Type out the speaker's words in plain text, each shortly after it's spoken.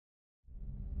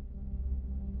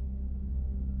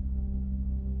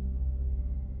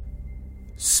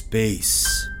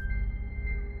Space.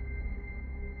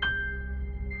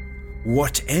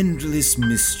 What endless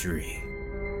mystery.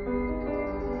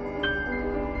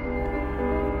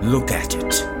 Look at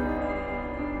it.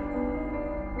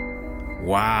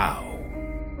 Wow.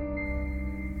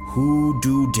 Who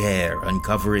do dare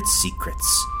uncover its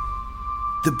secrets?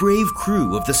 The brave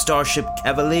crew of the starship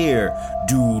Cavalier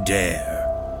do dare.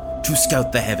 To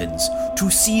scout the heavens,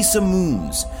 to see some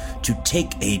moons, to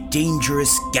take a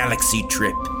dangerous galaxy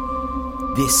trip.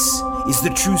 This is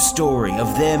the true story of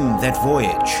them that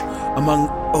voyage among,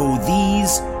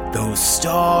 those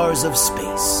stars of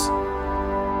space.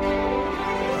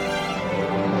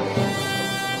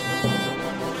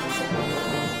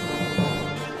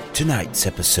 Tonight's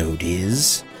episode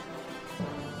is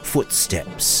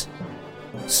Footsteps,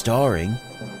 starring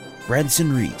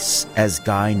Branson Reese as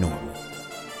Guy Normal,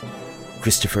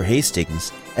 Christopher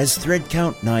Hastings as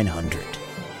Threadcount 900,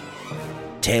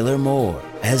 Taylor Moore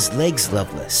as Legs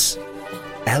Loveless,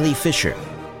 Ali Fisher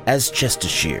as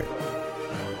Chestershire,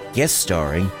 guest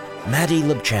starring Maddie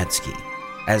Lubchansky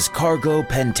as Cargo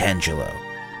Pantangelo,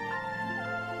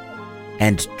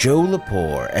 and Joe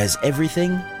Lepore as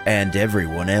everything and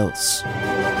everyone else.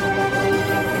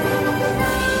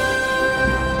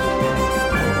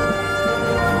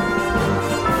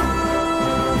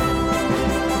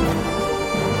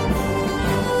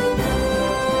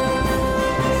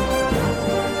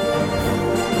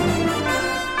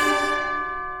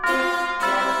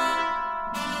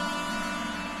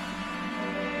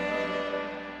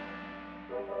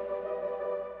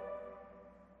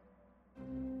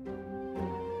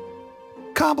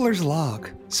 Cobbler's Log.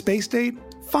 Space date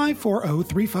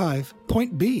 54035.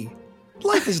 Point B.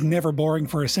 Life is never boring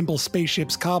for a simple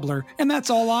spaceship's cobbler, and that's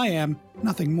all I am,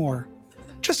 nothing more.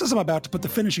 Just as I'm about to put the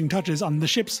finishing touches on the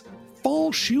ship's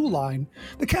fall shoe line,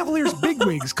 the Cavalier's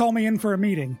bigwigs call me in for a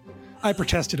meeting. I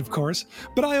protested, of course,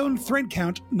 but I own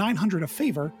Threadcount 900 a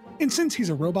favor, and since he's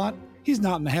a robot, he's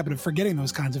not in the habit of forgetting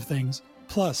those kinds of things.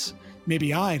 Plus,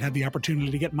 maybe I'd have the opportunity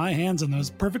to get my hands on those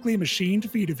perfectly machined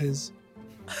feet of his.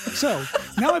 So,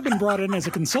 now I've been brought in as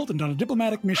a consultant on a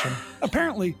diplomatic mission.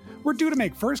 Apparently, we're due to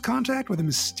make first contact with a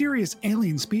mysterious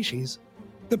alien species,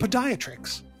 the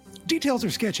Podiatrix. Details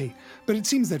are sketchy, but it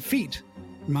seems that feet,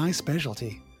 my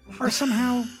specialty, are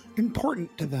somehow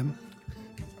important to them.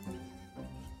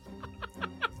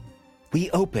 We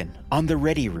open on the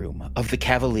ready room of the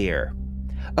Cavalier,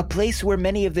 a place where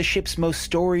many of the ship's most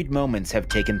storied moments have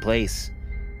taken place.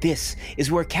 This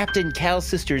is where Captain Cal's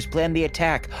sisters planned the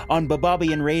attack on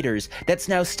Bobobian raiders that's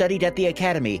now studied at the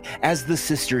Academy as the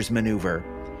Sisters Maneuver.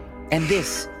 And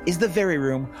this is the very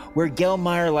room where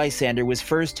Gelmeyer Lysander was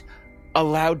first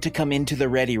allowed to come into the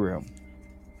ready room.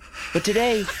 But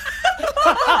today...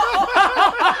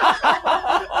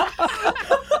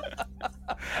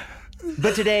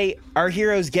 our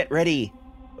heroes get ready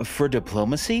for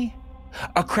diplomacy?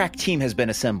 A crack team has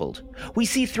been assembled. We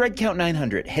see Threadcount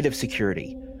 900, head of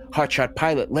security. Hotshot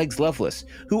pilot Legs Loveless,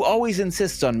 who always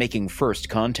insists on making first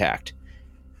contact.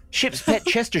 Ship's pet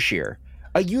Chestershire,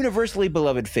 a universally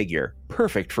beloved figure,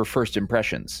 perfect for first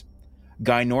impressions.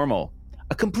 Guy Normal,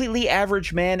 a completely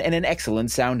average man and an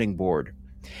excellent sounding board.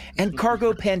 And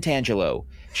Cargo Pantangelo,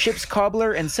 ship's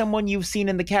cobbler and someone you've seen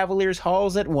in the Cavalier's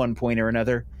halls at one point or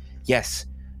another. Yes,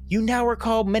 you now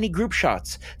recall many group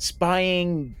shots,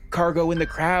 spying Cargo in the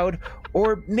crowd,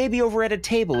 or maybe over at a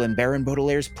table in Baron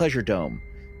Baudelaire's Pleasure Dome.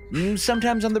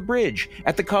 Sometimes on the bridge,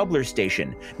 at the cobbler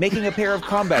station, making a pair of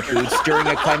combat boots during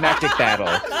a climactic battle.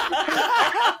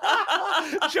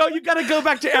 Joe, you gotta go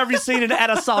back to every scene and add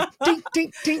a soft dink,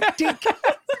 dink, dink, dink.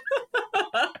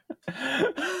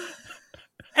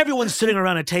 Everyone's sitting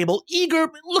around a table, eager,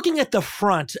 looking at the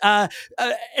front. And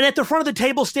at the front of the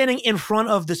table, standing in front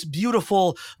of this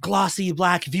beautiful, glossy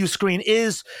black view screen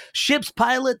is ship's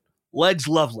pilot, Legs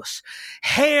Loveless.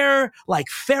 Hair like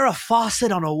Farrah Fawcett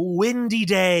on a windy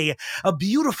day. A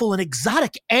beautiful and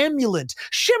exotic amulet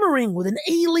shimmering with an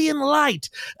alien light.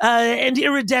 And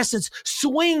iridescence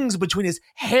swings between his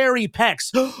hairy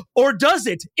pecs. Or does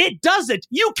it? It doesn't.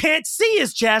 You can't see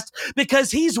his chest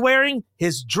because he's wearing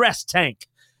his dress tank.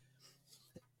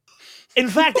 In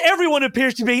fact, everyone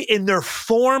appears to be in their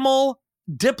formal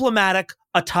diplomatic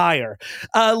attire.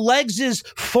 Legs'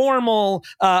 formal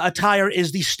attire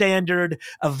is the standard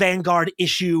Vanguard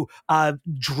issue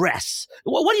dress.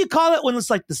 What do you call it when it's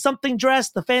like the something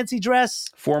dress, the fancy dress?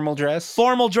 Formal dress?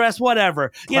 Formal dress, whatever.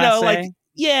 Class you know, A? like,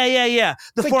 yeah.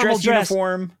 The it's formal like dress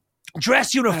uniform.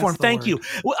 Dress uniform, thank you.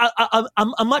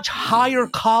 A much higher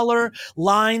collar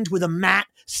lined with a matte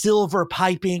silver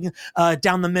piping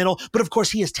down the middle. But of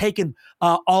course, he has taken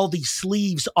all the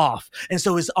sleeves off. And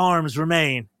so his arms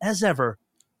remain, as ever,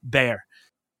 bare.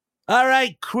 All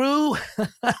right, crew.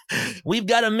 We've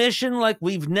got a mission like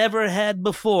we've never had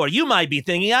before. You might be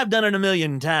thinking, I've done it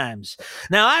 1,000,000 times.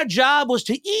 Now, our job was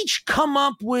to each come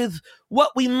up with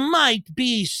what we might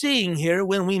be seeing here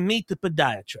when we meet the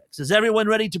podiatrics. Is everyone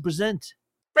ready to present?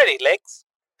 Ready, Legs.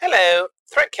 Hello,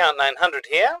 Thread Count 900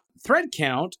 here. Thread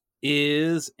Count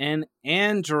is an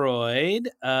android,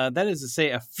 that is to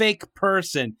say a fake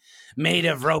person made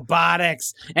of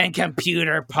robotics and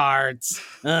computer parts.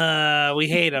 We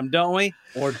hate them, don't we?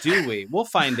 Or do we? We'll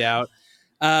find out.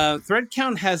 Thread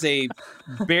Count has a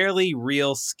barely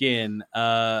real skin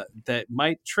that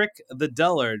might trick the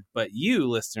dullard, but you,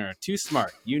 listener, are too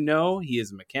smart. You know he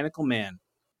is a mechanical man.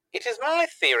 It is my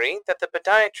theory that the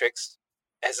podiatrics,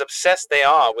 as obsessed they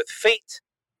are with feet,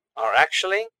 are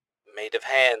actually made of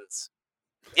hands.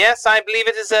 Yes, I believe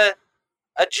it is a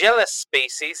jealous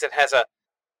species that has a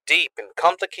deep and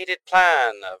complicated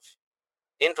plan of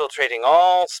infiltrating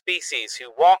all species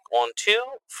who walk on 2,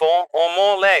 4, or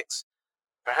more legs,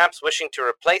 perhaps wishing to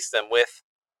replace them with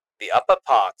the upper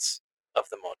parts of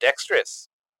the more dexterous.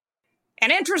 An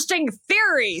interesting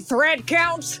theory, Thread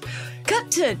Count.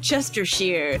 Cut to Chester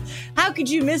Shear. How could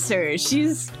you miss her?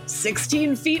 She's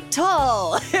 16 feet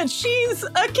tall, and she's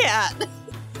a cat.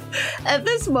 At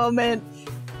this moment,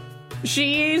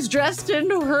 she's dressed in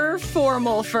her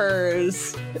formal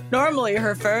furs. Normally,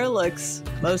 her fur looks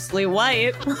mostly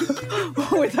white,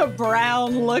 with a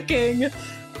brown-looking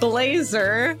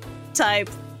blazer-type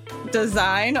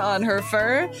design on her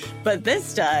fur, but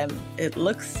this time, it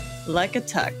looks like a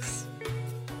tux.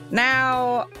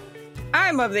 Now,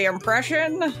 I'm of the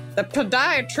impression the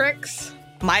podiatrics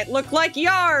might look like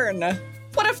yarn.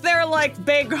 What if they're like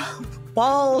big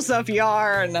balls of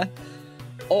yarn?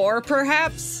 Or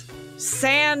perhaps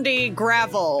sandy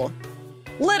gravel.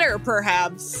 Litter,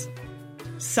 perhaps.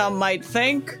 Some might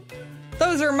think.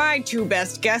 Those are my 2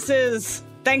 best guesses.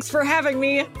 Thanks for having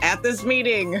me at this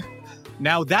meeting.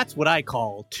 Now that's what I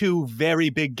call 2 very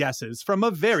big guesses from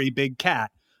a very big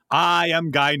cat. I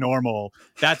am Guy Normal.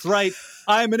 That's right.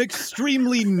 I'm an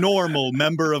extremely normal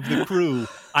member of the crew.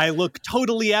 I look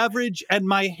totally average, and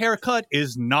my haircut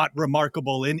is not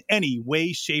remarkable in any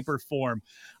way, shape, or form.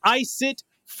 I sit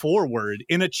forward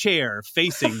in a chair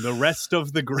facing the rest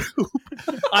of the group.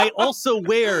 I also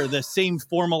wear the same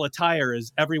formal attire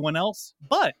as everyone else,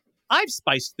 but I've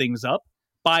spiced things up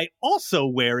by also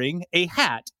wearing a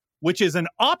hat, which is an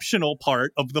optional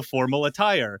part of the formal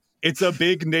attire. It's a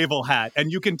big naval hat,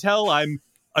 and you can tell I'm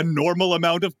a normal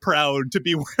amount of proud to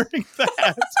be wearing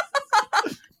that.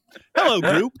 Hello,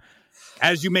 group.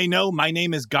 As you may know, my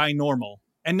name is Guy Normal.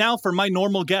 And now for my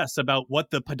normal guess about what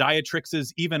the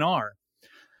podiatrixes even are.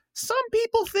 Some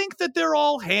people think that they're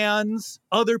all hands.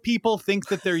 Other people think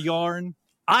that they're yarn.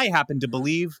 I happen to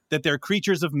believe that they're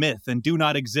creatures of myth and do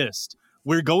not exist.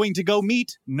 We're going to go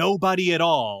meet nobody at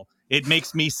all. It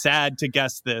makes me sad to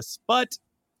guess this, but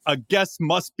a guess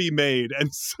must be made,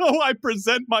 and so I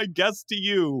present my guess to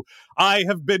you.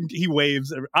 He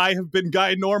waves, I have been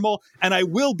Guy Normal, and I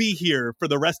will be here for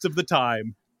the rest of the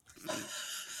time.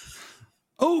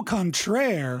 Au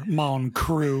contraire, mon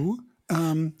crew.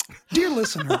 Dear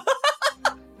listener,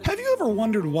 have you ever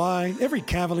wondered why every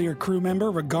Cavalier crew member,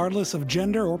 regardless of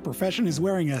gender or profession, is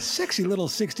wearing a sexy little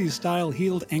 60s-style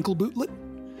heeled ankle bootlet?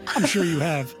 I'm sure you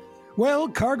have. Well,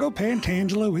 Cargo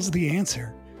Pantangelo is the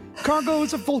answer. Cargo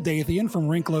is a full Dathian from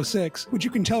Wrinkle 06, which you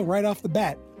can tell right off the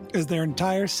bat, as their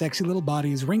entire sexy little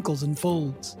body is wrinkles and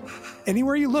folds.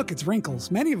 Anywhere you look, it's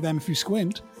wrinkles. Many of them, if you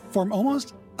squint, form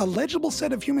almost a legible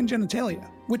set of human genitalia.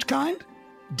 Which kind?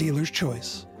 Dealer's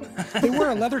choice. They wear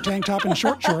a leather tank top and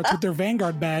short shorts with their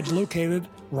Vanguard badge located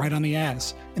right on the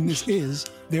ass, and this is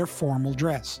their formal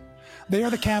dress. They are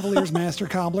the Cavalier's master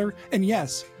cobbler, and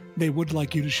yes, they would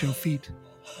like you to show feet.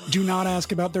 Do not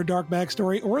ask about their dark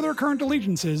backstory or their current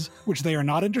allegiances, which they are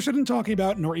not interested in talking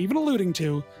about nor even alluding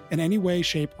to in any way,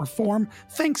 shape, or form.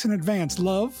 Thanks in advance,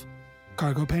 love.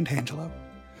 Cargo Pantangelo.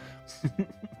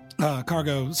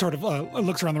 Cargo sort of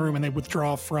looks around the room and they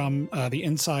withdraw from the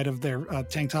inside of their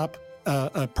tank top,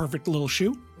 a perfect little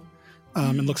shoe,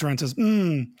 and looks around and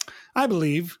says, I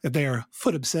believe if they are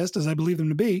foot obsessed, as I believe them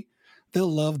to be,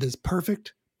 they'll love this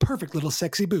perfect little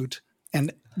sexy boot.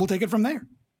 And we'll take it from there.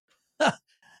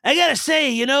 I gotta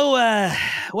say,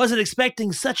 wasn't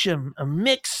expecting such a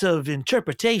mix of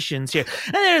interpretations here.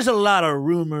 And there's a lot of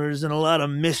rumors and a lot of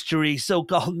mysteries,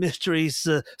 so-called mysteries,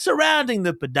 surrounding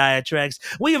the podiatrics.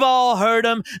 We've all heard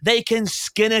them. They can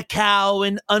skin a cow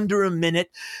in under a minute.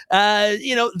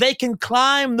 They can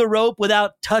climb the rope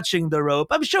without touching the rope.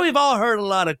 I'm sure we've all heard a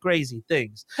lot of crazy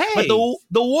things. Hey. But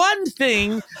the one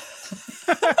thing...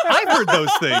 I've heard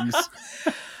those things.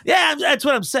 Yeah, that's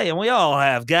what I'm saying. We all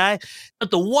have, Guy.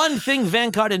 But the one thing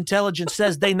Vanguard Intelligence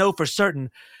says they know for certain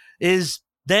is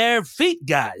their feet,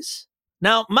 guys.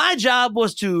 Now, my job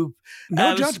was to...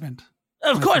 No judgment.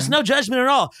 Of my course, friend. no judgment at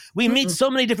all. We meet so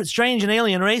many different strange and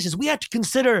alien races. We have to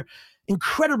consider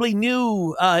incredibly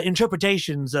new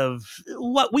interpretations of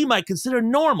what we might consider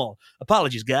normal.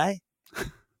 Apologies, Guy.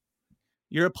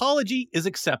 Your apology is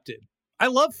accepted. I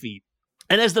love feet.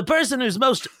 And as the person who's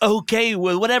most okay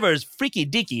with whatever is freaky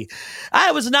deaky,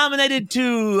 I was nominated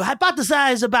to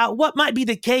hypothesize about what might be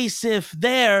the case if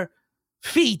their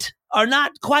feet are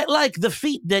not quite like the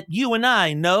feet that you and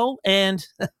I know and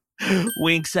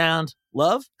wink sound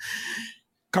love.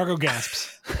 Cargo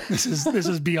gasps. This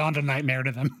is beyond a nightmare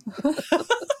to them.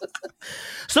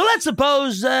 So let's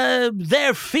suppose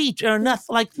their feet are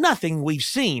like nothing we've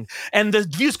seen. And the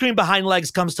view screen behind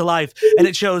Legs comes to life, and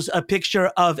it shows a picture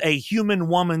of a human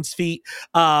woman's feet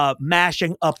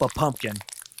mashing up a pumpkin.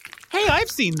 Hey,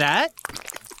 I've seen that.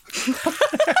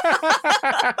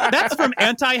 That's from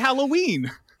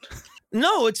Anti-Halloween.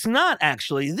 No, it's not,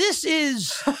 actually. This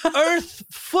is Earth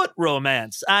foot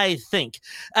romance, I think.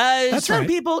 That's some right.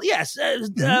 people, yes,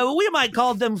 we might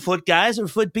call them foot guys or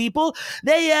foot people.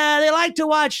 They like to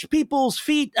watch people's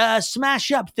feet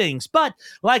smash up things. But,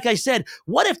 like I said,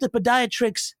 what if the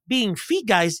podiatrics being feet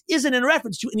guys isn't in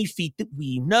reference to any feet that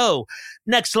we know?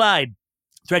 Next slide.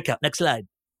 Thread count, next slide.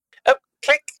 Oh,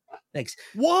 click. Thanks.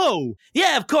 Whoa.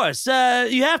 Yeah, of course.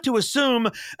 You have to assume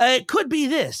it could be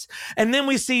this, and then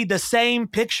we see the same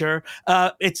picture.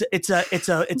 It's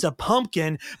a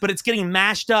pumpkin, but it's getting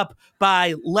mashed up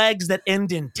by legs that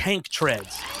end in tank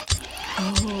treads.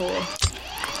 Oh.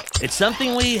 It's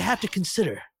something we have to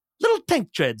consider. Little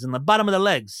tank treads on the bottom of the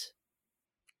legs.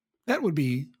 That would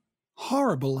be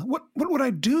horrible. What would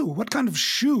I do? What kind of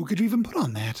shoe could you even put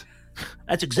on that?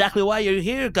 That's exactly why you're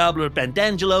here, Gobbler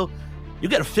Bandangelo. You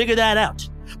got to figure that out.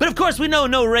 But of course, we know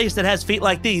no race that has feet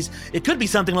like these. It could be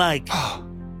something like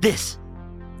this.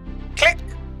 Click.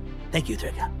 Thank you,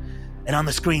 Threadcount. And on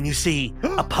the screen, you see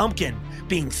a pumpkin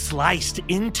being sliced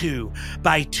into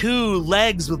by two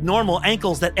legs with normal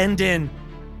ankles that end in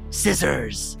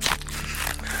scissors.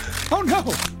 Oh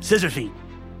no! Scissor feet.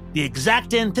 The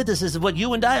exact antithesis of what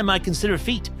you and I might consider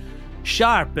feet.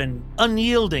 Sharp and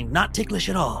unyielding, not ticklish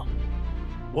at all.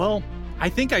 Well, I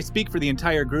think I speak for the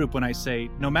entire group when I say,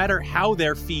 no matter how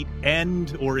their feet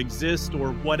end or exist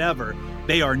or whatever,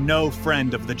 they are no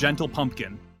friend of the gentle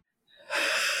pumpkin.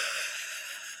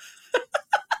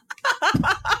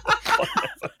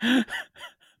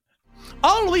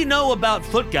 All we know about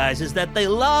foot guys is that they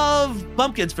love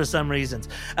pumpkins for some reasons.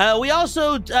 We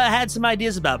also had some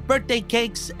ideas about birthday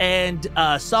cakes and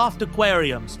soft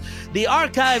aquariums. The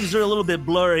archives are a little bit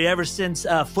blurry ever since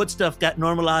foot stuff got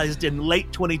normalized in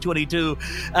late 2022.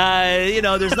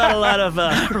 There's not a lot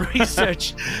of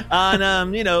research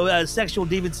on, sexual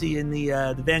deviancy in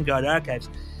the Vanguard archives.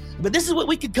 But this is what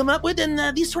we could come up with,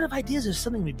 and these sort of ideas are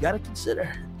something we've got to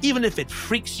consider, even if it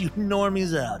freaks you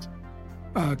normies out.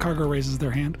 Cargo raises their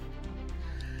hand.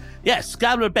 Yes,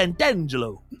 Gobbler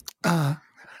Bandangelo.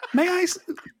 May I...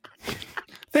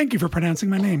 Thank you for pronouncing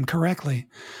my name correctly.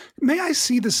 May I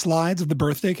see the slides of the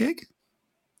birthday cake?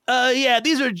 Yeah,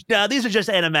 these are just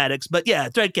animatics, but yeah,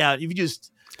 thread count. If you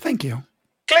just Thank you.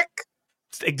 Click.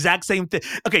 it's the exact same thing.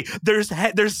 Okay, there's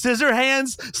scissor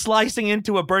hands slicing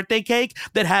into a birthday cake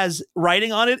that has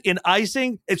writing on it in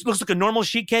icing. It looks like a normal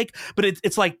sheet cake, but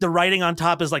it's like the writing on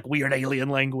top is like weird alien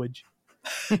language.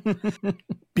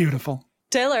 Beautiful.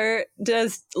 Taylor,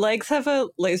 does Legs have a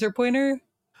laser pointer?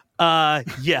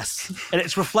 Yes, and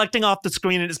it's reflecting off the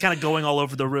screen and it's kind of going all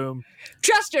over the room.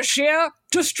 Justice here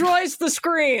destroys the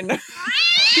screen.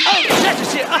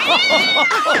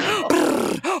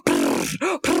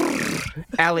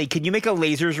 Allie, can you make a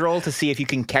lasers roll to see if you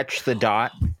can catch the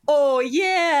dot? Oh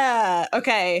yeah.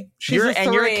 Okay. She's a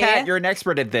 3. You're a cat. You're an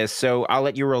expert at this, so I'll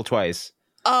let you roll twice.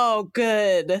 Oh,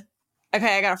 good.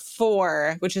 Okay, I got a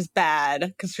 4, which is bad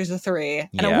because she's a 3,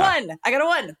 and a 1. I got a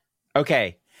 1.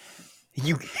 Okay.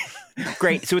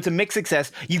 Great. So it's a mixed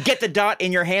success. You get the dot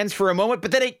in your hands for a moment,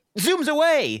 but then it zooms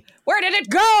away. Where did it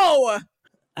go?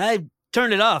 I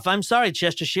turned it off. I'm sorry,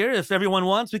 Chestershire. If everyone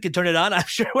wants, we could turn it on. I'm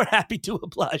sure we're happy to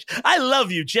oblige. I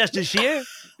love you, Chestershire.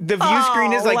 The view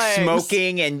screen is like Legs.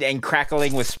 smoking and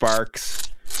crackling with sparks.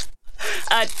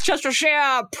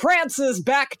 Chestershire prances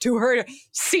back to her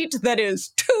seat that is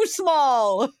too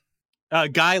small.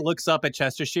 Guy looks up at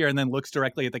Chestershire and then looks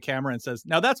directly at the camera and says,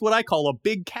 now that's what I call a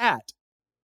big cat.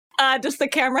 Does the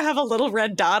camera have a little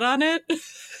red dot on it?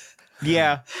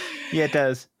 Yeah, it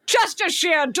does.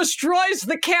 Chestershire destroys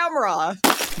the camera.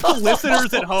 The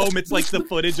listeners at home, it's like the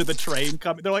footage of the train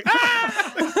coming. They're like,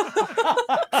 ah!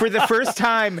 For the first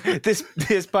time, this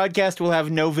podcast will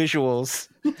have no visuals.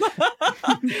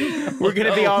 We're going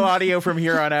to be all audio from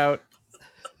here on out.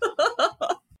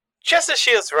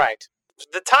 Chestershie's right.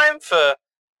 The time for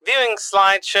viewing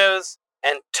slideshows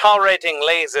and tolerating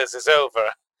lasers is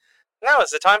over. Now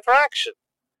is the time for action.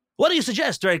 What do you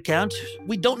suggest, Thread Count?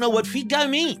 We don't know what feet guy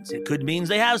means. It could mean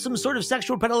they have some sort of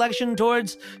sexual predilection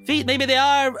towards feet. Maybe they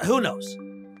are. Who knows?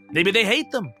 Maybe they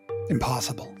hate them.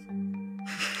 Impossible.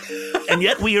 And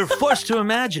yet we are forced to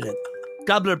imagine it.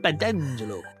 Gobbler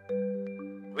Pentangelo.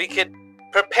 We could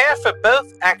prepare for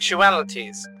both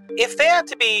actualities. If they are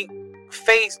to be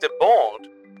phased aboard,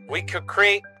 we could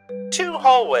create 2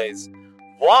 hallways.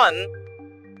 One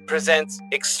presents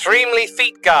extremely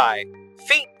feet guy,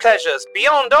 feet pleasures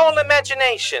beyond all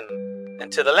imagination.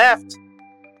 And to the left,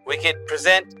 we could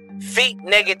present feet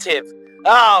negative.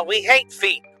 We hate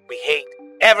feet. We hate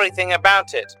everything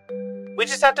about it. We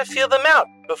just have to feel them out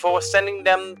before sending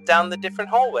them down the different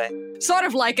hallway. Sort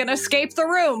of like an escape the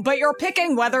room, but you're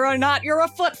picking whether or not you're a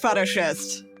foot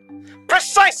fetishist.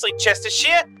 Precisely,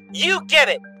 Chestershire. You get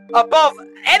it. Above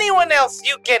anyone else,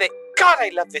 you get it. God,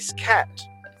 I love this cat.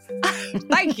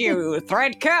 Thank you,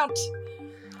 Thread Count.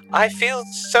 I feel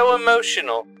so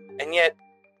emotional, and yet,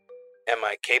 am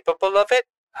I capable of it?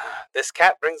 This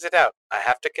cat brings it out, I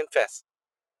have to confess.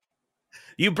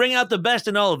 You bring out the best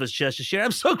in all of us, Chestershire.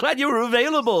 I'm so glad you were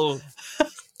available.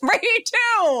 Me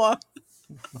too.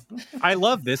 I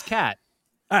love this cat.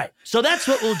 All right, so that's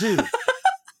what we'll do.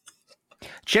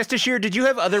 Chestershire, did you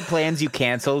have other plans you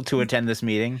canceled to attend this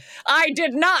meeting? I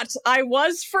did not. I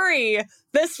was free.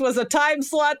 This was a time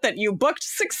slot that you booked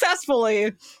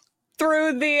successfully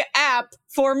through the app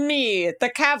for me, the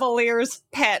Cavalier's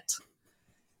pet.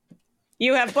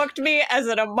 You have booked me as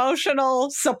an emotional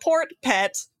support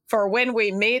pet for when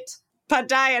we meet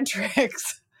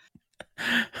podiatrics.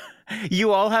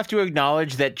 You all have to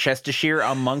acknowledge that Chestershire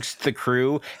amongst the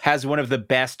crew has one of the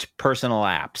best personal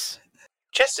apps.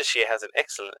 Chestershire has an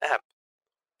excellent app,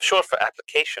 short for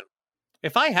application.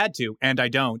 If I had to, and I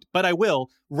don't, but I will,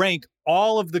 rank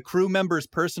all of the crew members'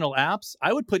 personal apps,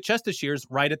 I would put Chestershire's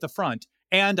right at the front,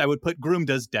 and I would put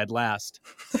Groomda's dead last.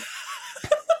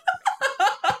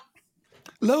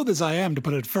 Loath as I am to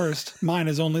put it first, mine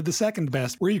is only the second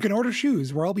best, where you can order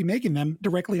shoes, where I'll be making them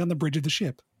directly on the bridge of the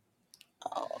ship.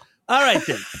 All right,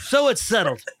 then. So it's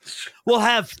settled. We'll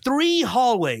have 3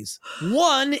 hallways.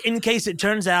 One in case it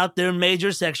turns out they're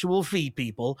major sexual feet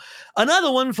people.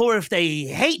 Another one for if they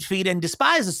hate feet and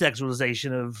despise the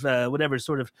sexualization of whatever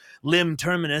sort of limb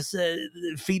terminus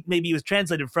feet maybe was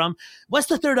translated from. What's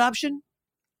the third option?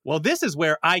 Well, this is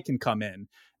where I can come in.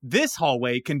 This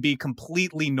hallway can be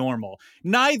completely normal,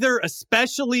 neither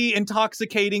especially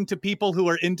intoxicating to people who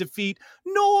are into feet,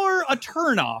 nor a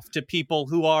turnoff to people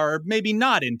who are maybe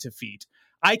not into feet.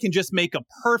 I can just make a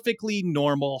perfectly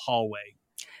normal hallway.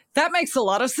 That makes a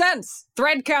lot of sense.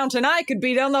 Thread Count and I could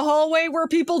be down the hallway where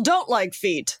people don't like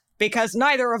feet, because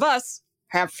neither of us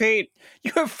have feet.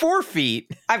 You have 4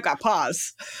 feet. I've got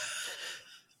paws.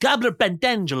 Gobbler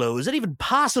Pentangelo, is it even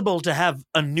possible to have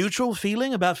a neutral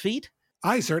feeling about feet?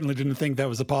 I certainly didn't think that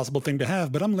was a possible thing to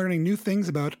have, but I'm learning new things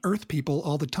about Earth people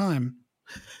all the time.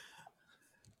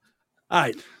 All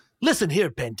right, listen here,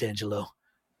 Pentangelo.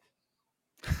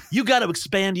 You got to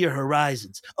expand your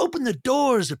horizons. Open the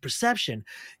doors of perception.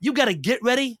 You got to get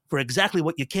ready for exactly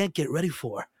what you can't get ready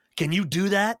for. Can you do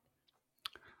that?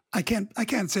 I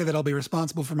can't say that I'll be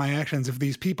responsible for my actions if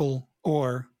these people,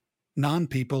 or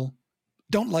non-people,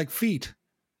 don't like feet.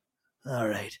 All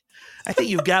right. I think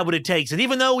you've got what it takes. And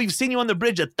even though we've seen you on the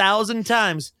bridge 1,000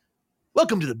 times,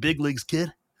 welcome to the big leagues,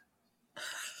 kid.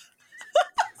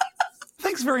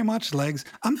 Thanks very much, Legs.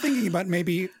 I'm thinking about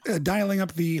maybe dialing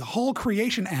up the hall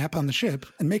creation app on the ship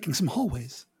and making some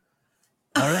hallways.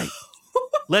 All right.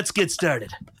 Let's get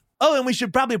started. Oh, and we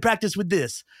should probably practice with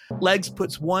this. Legs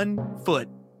puts 1 foot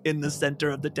in the center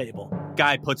of the table.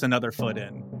 Guy puts another foot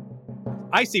in.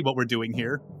 I see what we're doing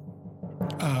here.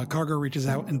 Cargo reaches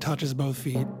out and touches both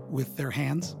feet with their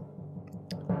hands,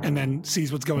 and then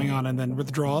sees what's going on and then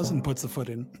withdraws and puts the foot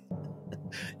in.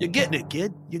 You're getting it,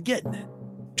 kid. You're getting it.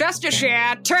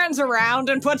 Chestershire turns around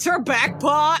and puts her back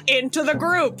paw into the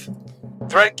group.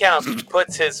 Thread Count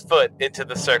puts his foot into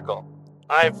the circle.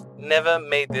 I've never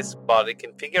made this body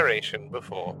configuration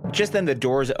before. Just then the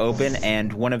doors open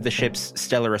and one of the ship's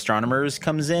stellar astronomers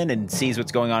comes in and sees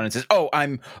what's going on and says, "Oh,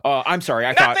 I'm sorry.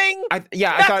 I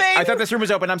thought this room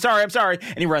was open. I'm sorry.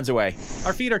 And he runs away.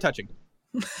 Our feet are touching.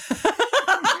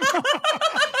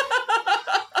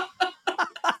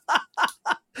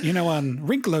 You know, on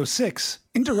Rinklo 6,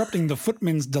 interrupting the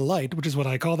footman's delight, which is what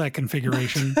I call that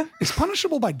configuration, is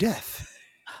punishable by death.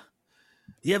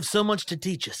 You have so much to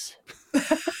teach us.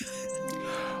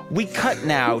 We cut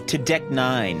now to Deck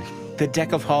 9, the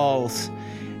deck of halls.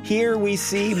 Here we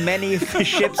see many of the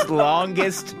ship's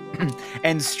longest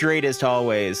and straightest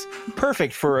hallways,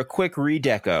 perfect for a quick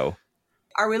redeco.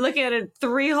 Are we looking at a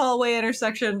 3-hallway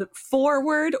intersection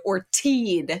forward or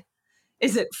teed?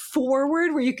 Is it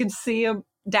forward where you can see them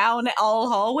down all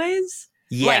hallways?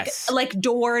 Yes. Like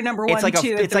door number 1, 2, and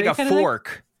 3. It's like a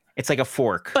fork. It's like a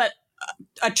fork. But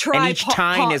a And each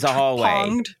tine is a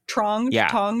hallway. Pronged? Yeah.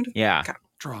 Tonged? Yeah. Okay.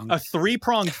 Strong. A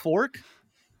 3-pronged fork?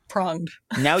 Pronged.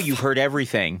 Now you've heard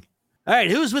everything. All right,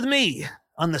 who's with me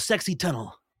on the sexy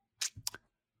tunnel?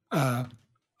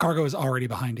 Cargo is already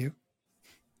behind you.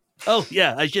 Oh,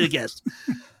 yeah, I should have guessed.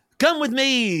 Come with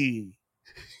me,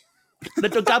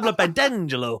 little Gobbler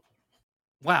Pentangelo.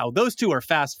 Wow, those two are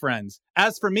fast friends.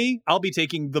 As for me, I'll be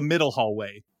taking the middle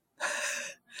hallway.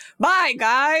 Bye,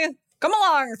 guy. Come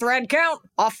along, thread count.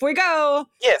 Off we go.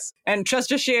 Yes. And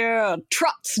Chestershire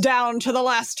trots down to the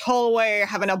last hallway,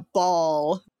 having a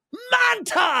ball.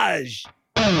 Montage!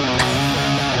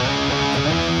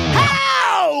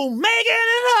 How? Making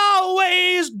it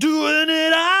always, doing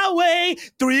it our way.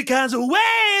 3 kinds of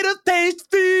way to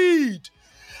taste feet.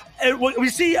 And we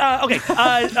see, Cargo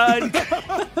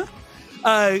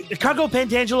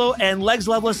Pentangelo and Legs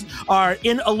Loveless are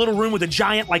in a little room with a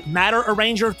giant, like, matter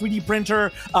arranger, 3D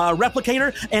printer,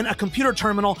 replicator, and a computer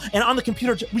terminal. And on the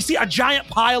computer, we see a giant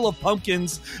pile of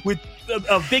pumpkins with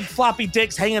big floppy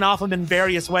dicks hanging off them in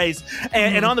various ways.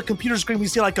 And on the computer screen, we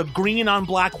see, like, a green on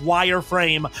black wire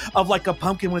frame of, like, a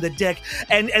pumpkin with a dick.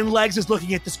 And Legs is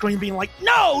looking at the screen being like,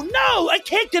 no, I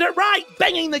can't get it right,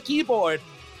 banging the keyboard.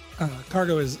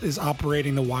 Cargo is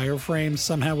operating the wireframe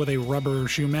somehow with a rubber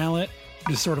shoe mallet,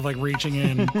 just sort of like reaching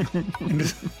in and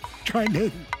just trying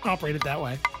to operate it that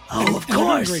way. Oh, of And they're doing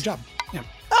a course. great job. Yeah.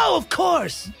 Oh, of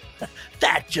course.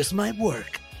 That just might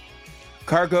work.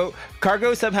 Cargo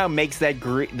somehow makes that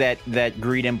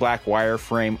green and black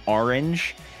wireframe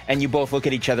orange, and you both look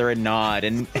at each other and nod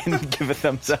and give a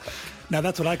thumbs up. Now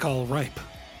that's what I call ripe.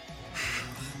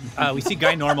 We see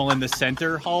Guy Normal in the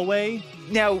center hallway.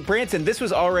 Now, Branson, this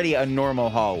was already a normal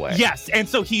hallway. Yes, and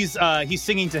so he's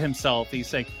singing to himself. He's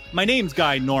saying, "My name's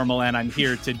Guy Normal, and I'm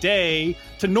here today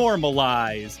to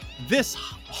normalize this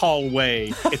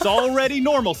hallway. It's already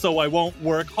normal, so I won't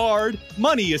work hard.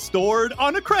 Money is stored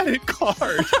on a credit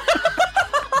card."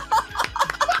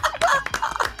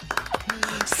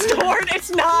 Stored?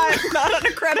 It's not on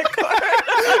a credit card.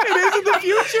 It is in the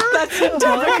future. That's a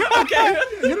different. Okay.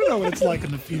 You don't know what it's like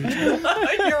in the future.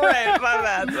 You're right. My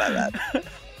bad.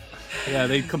 Yeah,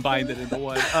 they combined it into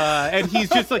one. And he's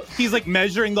just like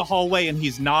measuring the hallway, and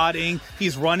he's nodding.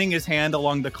 He's running his hand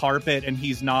along the carpet, and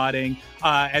he's nodding.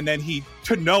 And then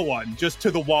to no one, just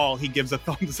to the wall, he gives a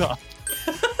thumbs up.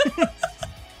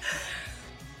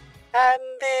 And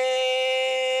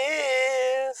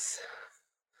this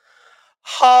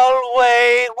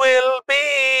hallway will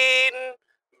be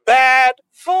bad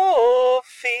for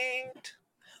feet.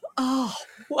 Oh,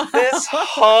 wow. This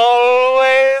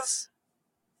hallway's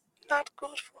not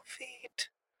good for feet.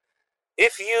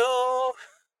 If you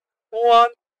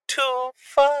want to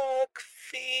fuck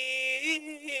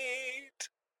feet,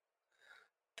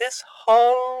 this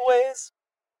hallway's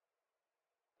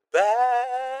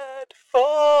bad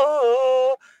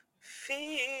for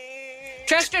feet.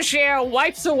 Chestershire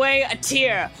wipes away a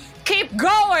tear. Keep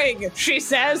going, she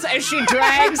says as she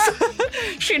drags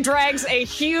a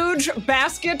huge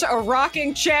basket, a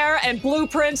rocking chair, and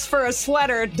blueprints for a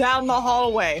sweater down the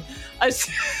hallway.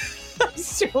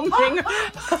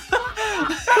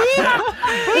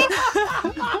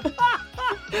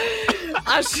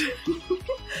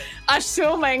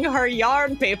 Assuming her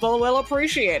yarn people will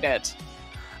appreciate it.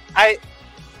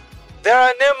 There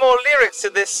are no more lyrics to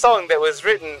this song that was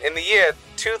written in the year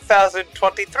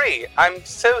 2023. I'm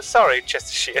so sorry,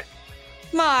 Chestershire.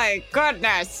 My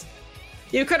goodness.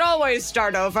 You could always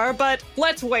start over, but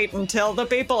let's wait until the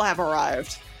people have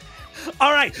arrived.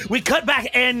 All right, we cut back,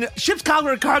 and Ship's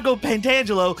Cargo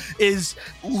Pentangelo is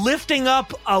lifting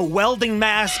up a welding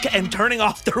mask and turning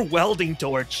off their welding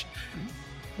torch.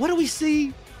 What do we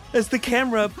see as the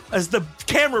camera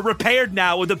repaired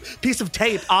now with a piece of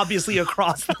tape obviously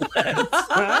across the lens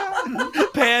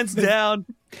pans down?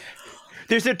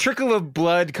 There's a trickle of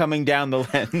blood coming down the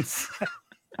lens.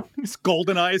 It's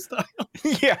GoldenEye style.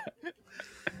 Yeah.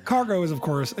 Cargo is, of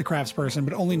course, a craftsperson,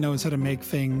 but only knows how to make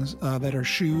things that are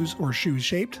shoes or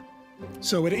shoe-shaped.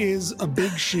 So it is a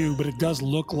big shoe, but it does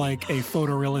look like a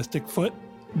photorealistic foot.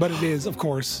 But it is, of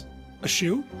course, a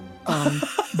shoe.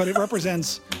 But it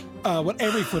represents what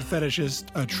every foot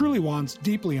fetishist truly wants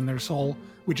deeply in their soul,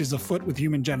 which is a foot with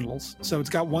human genitals. So it's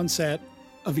got one set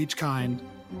of each kind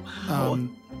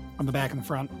on the back and the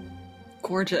front.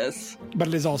 Gorgeous. But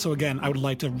it is also, again, I would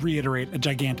like to reiterate, a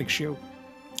gigantic shoe.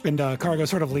 And Cargo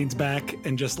sort of leans back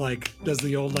and just like does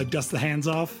the old like dust the hands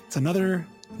off. It's another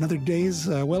day's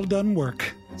well done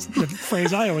work. It's the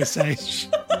phrase I always say.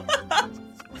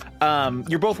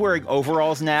 You're both wearing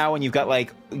overalls now, and you've got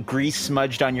like grease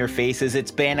smudged on your faces.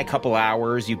 It's been a couple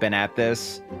hours you've been at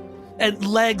this. And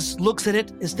Legs looks at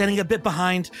it, is standing a bit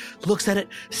behind, looks at it,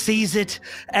 sees it,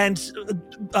 and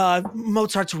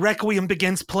Mozart's Requiem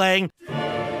begins playing.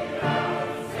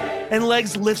 And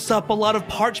Legs lifts up a lot of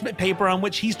parchment paper on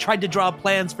which he's tried to draw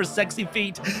plans for sexy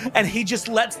feet, and he just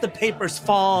lets the papers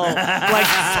fall like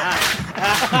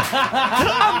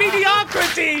a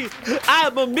mediocrity.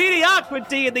 I'm a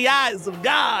mediocrity in the eyes of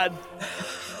God.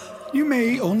 You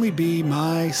may only be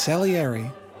my Salieri,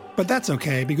 but that's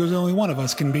okay because only one of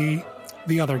us can be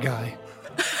the other guy.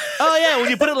 Oh yeah, when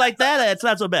you put it like that, it's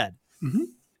not so bad. Mm-hmm.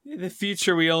 In the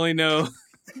future, we only know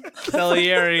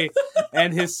Salieri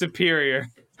and his superior.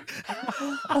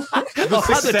 The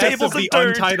success of the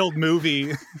untitled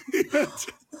movie.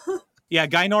 Yeah,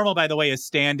 Guy Normal, by the way, is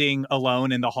standing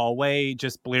alone in the hallway,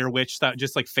 just Blair Witch,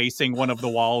 just like facing one of the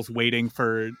walls, waiting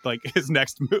for like his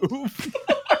next move.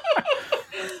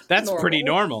 That's pretty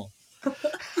normal.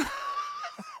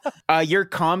 Your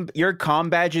comm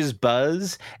badges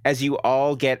buzz as you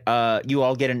all get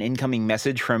an incoming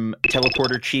message from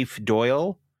Teleporter Chief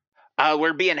Doyle.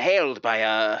 We're being hailed by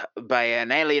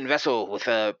an alien vessel with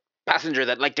a passenger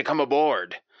that'd like to come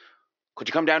aboard. Could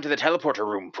you come down to the teleporter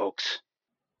room, folks?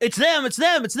 It's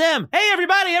them. Hey,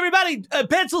 everybody,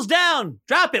 pencils down.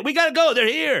 Drop it. We gotta go. They're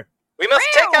here. We must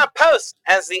take our post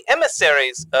as the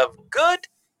emissaries of good,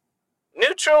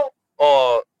 neutral,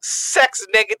 or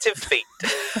sex-negative fate.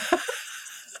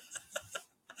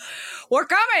 We're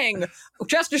coming!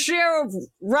 Chestershire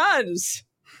runs!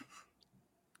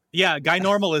 Yeah, Guy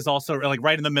Normal is also like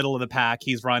right in the middle of the pack.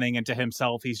 He's running, and to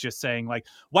himself, he's just saying like,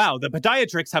 wow, the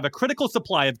podiatrics have a critical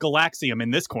supply of galaxium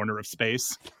in this corner of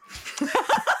space.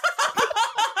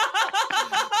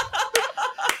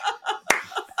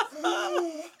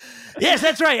 Yes,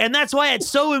 that's right, and that's why it's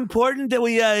so important that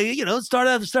we,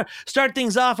 start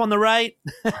things off on the right.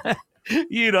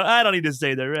 I don't need to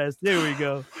say the rest. There we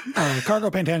go. Cargo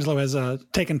Pantangelo has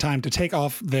taken time to take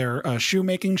off their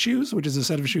shoemaking shoes, which is a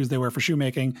set of shoes they wear for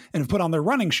shoemaking, and have put on their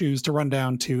running shoes to run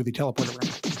down to the teleporter room.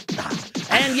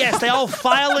 And yes, they all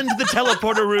file into the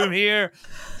teleporter room here.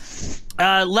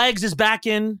 Legs is back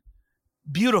in.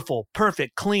 Beautiful,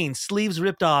 perfect, clean, sleeves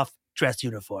ripped off, dress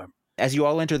uniform. As you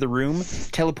all enter the room,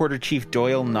 Teleporter Chief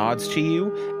Doyle nods to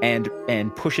you and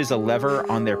pushes a lever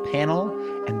on their panel,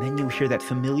 and then you hear that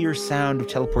familiar sound of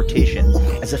teleportation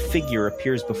as a figure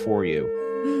appears before you.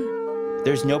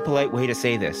 There's no polite way to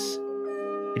say this.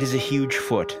 It is a huge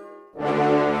foot.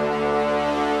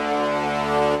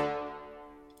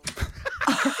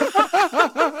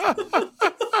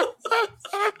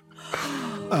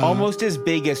 Almost as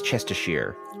big as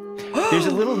Chestershire. There's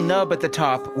a little nub at the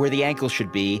top where the ankle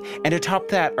should be, and atop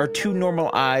that are two normal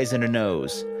eyes and a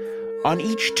nose. On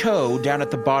each toe, down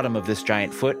at the bottom of this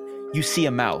giant foot, you see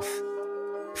a mouth.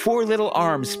 4 little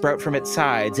arms sprout from its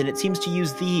sides, and it seems to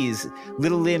use these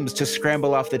little limbs to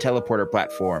scramble off the teleporter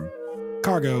platform.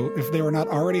 Cargo, if they were not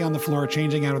already on the floor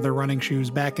changing out of their running shoes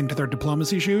back into their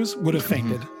diplomacy shoes, would have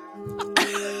fainted.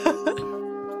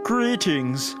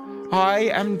 Greetings. I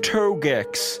am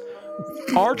Togex,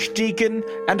 Archdeacon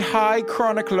and High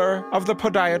Chronicler of the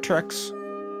Podiatrix.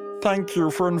 Thank you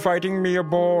for inviting me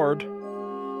aboard.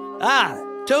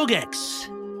 Togex.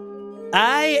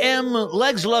 I am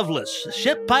Legs Loveless,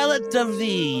 ship pilot of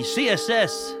the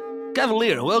CSS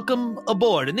Cavalier. Welcome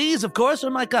aboard. And these, of course, are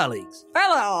my colleagues.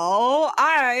 Hello,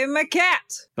 I'm a cat.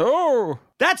 Oh,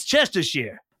 That's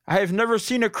Chestershire. I have never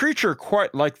seen a creature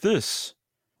quite like this.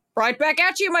 Right back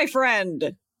at you, my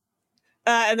friend.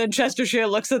 And then Chestershire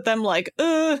looks at them like,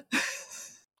 Guy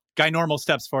Normal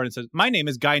steps forward and says, my name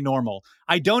is Guy Normal.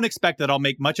 I don't expect that I'll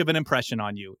make much of an impression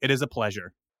on you. It is a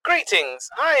pleasure. Greetings,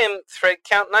 I am Thread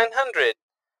Count 900.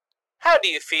 How do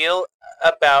you feel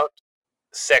about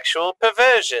sexual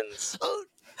perversions?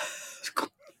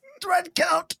 Thread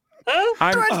count.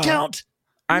 I'm, Count.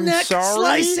 I'm Neck sorry.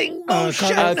 slicing motion.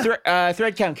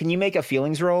 Thread Count, can you make a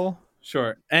feelings roll?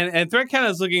 Sure. And Thread Count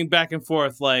is looking back and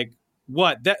forth like,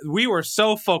 what? That we were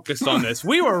so focused on this.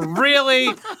 We were really,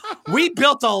 we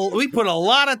put a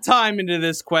lot of time into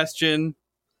this question,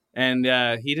 and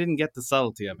he didn't get the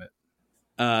subtlety of it.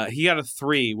 He got a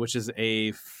 3, which is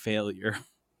a failure.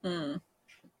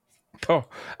 Oh,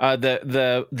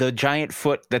 the giant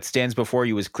foot that stands before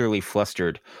you is clearly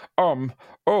flustered.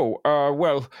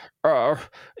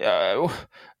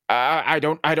 I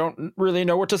don't really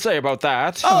know what to say about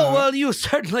that. Oh, well, you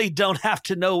certainly don't have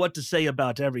to know what to say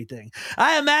about everything.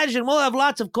 I imagine we'll have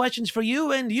lots of questions for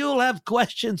you, and you'll have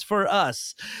questions for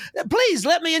us. Please,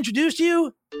 let me introduce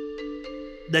you,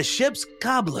 the ship's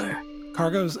cobbler.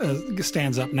 Cargo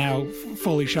stands up now,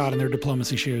 fully shod in their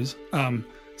diplomacy shoes.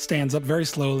 Stands up very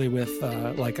slowly with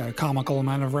like a comical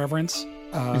amount of reverence,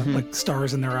 like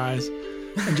stars in their eyes,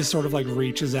 and just sort of like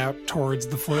reaches out towards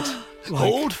the foot.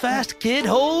 Like, Hold fast, kid,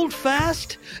 hold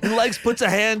fast. And Legs puts a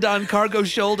hand on Cargo's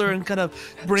shoulder and kind of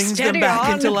brings Steady them back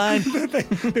on. into line.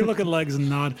 they look at Legs and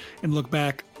nod and look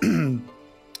back.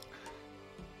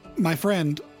 My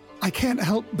friend, I can't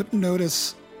help but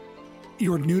notice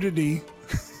your nudity.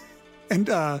 And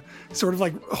sort of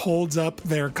like holds up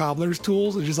their cobbler's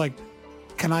tools and just like,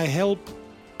 can I help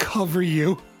cover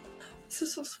you? This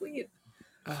is so sweet.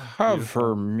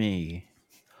 Cover me.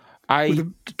 With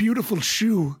a beautiful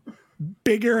shoe.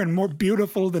 Bigger and more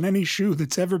beautiful than any shoe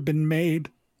that's ever been made.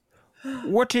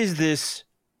 What is this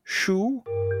shoe?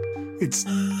 It's,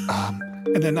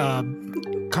 and then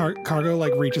Cargo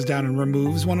like reaches down and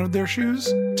removes one of their shoes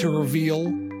to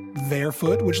reveal their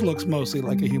foot, which looks mostly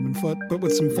like a human foot, but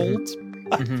with some folds.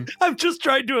 I'm just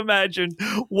trying to imagine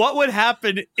what would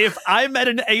happen if I met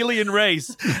an alien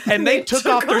race and they took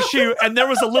off their shoe and there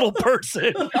was a little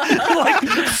person like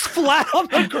flat on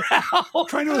the ground.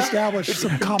 Trying to establish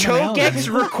some commonality.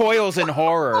 Togex recoils in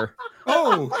horror.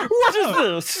 Oh, What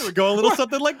is this? Go a little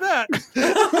something like that.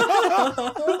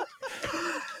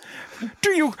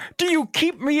 Do you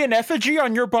keep me in effigy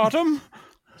on your bottom?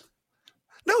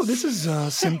 no, this is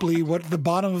simply what the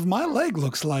bottom of my leg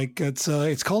looks like.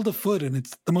 It's called a foot, and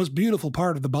it's the most beautiful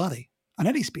part of the body on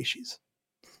any species.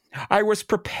 I was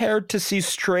prepared to see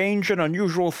strange and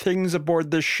unusual things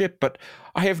aboard this ship, but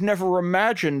I have never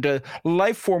imagined a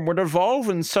life form would evolve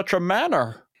in such a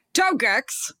manner.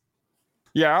 Togex.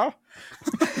 Yeah?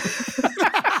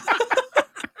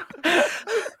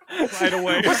 Right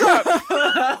away. What's up?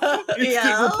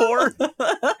 Yeah. Report.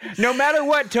 No matter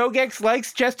what, Togex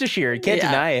likes Chestashire. Can't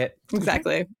Yeah. deny it.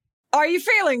 Exactly. Are you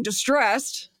feeling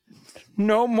distressed?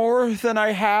 No more than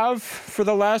I have for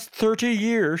the last 30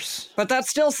 years. But that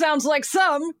still sounds like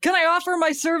some. Can I offer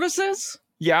my services?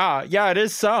 Yeah, it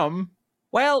is some.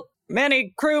 Well,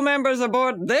 many crew members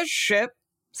aboard this ship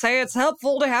say it's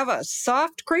helpful to have a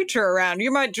soft creature around.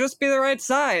 You might just be the right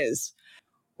size.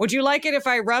 Would you like it if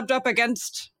I rubbed up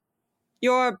against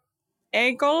your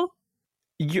ankle?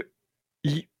 You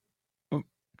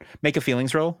make a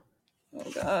feelings roll.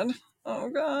 Oh, God. Oh,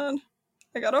 God.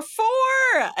 I got a 4,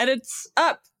 and it's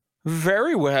up.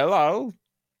 Very well, I'll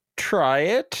try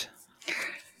it.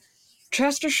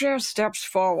 Chestershire steps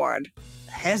forward,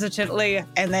 hesitantly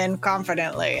and then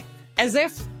confidently, as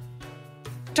if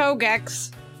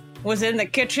Togex was in the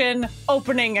kitchen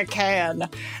opening a can,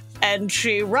 and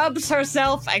she rubs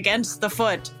herself against the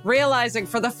foot, realizing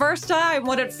for the first time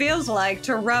what it feels like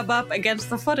to rub up against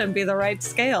the foot and be the right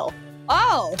scale.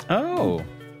 Oh,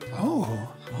 Oh.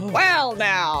 well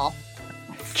now.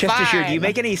 Chestershire, do you Fine.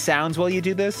 make any sounds while you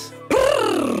do this?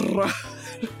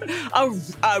 A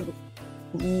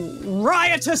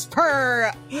riotous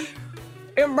purr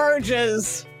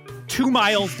emerges. 2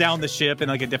 miles down the ship in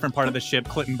like a different part of the ship,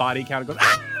 Clinton body count goes,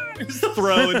 ah! His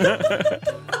throat.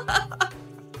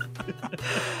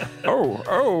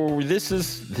 Oh, this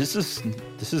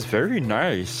is very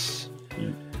nice.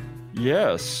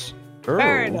 Yes. Oh.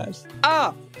 Very nice.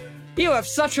 Oh, you have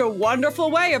such a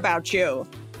wonderful way about you.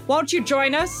 Won't you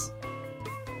join us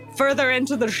further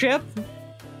into the ship?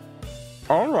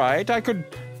 All right, I could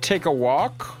take a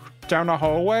walk down a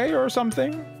hallway or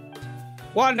something.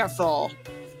 Wonderful.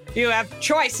 You have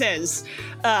choices.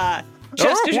 Oh,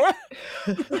 what?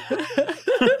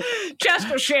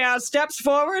 Chestershire steps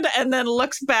forward and then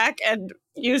looks back and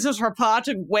uses her paw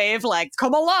to wave like,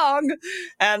 come along,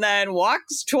 and then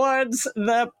walks towards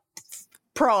the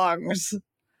prongs.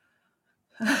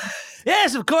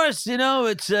 Yes, of course,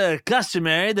 it's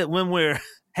customary that when we're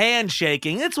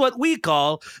handshaking, it's what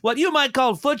you might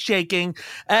call foot shaking.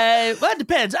 Well, it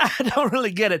depends. I don't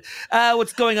really get it.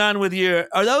 What's going on with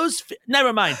are those?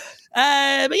 Never mind.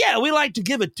 But yeah, we like to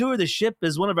give a tour of the ship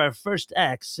as one of our first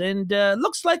acts, and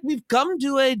looks like we've come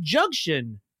to a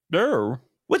junction. No.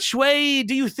 Which way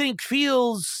do you think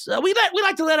feels? We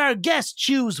like to let our guests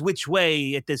choose which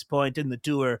way at this point in the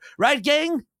tour, right,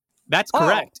 gang? That's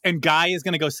correct. And Guy is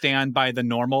going to go stand by the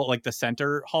normal, like the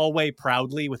center hallway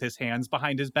proudly with his hands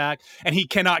behind his back. And he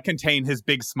cannot contain his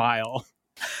big smile.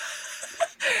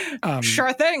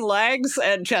 Sure thing, Legs.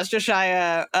 And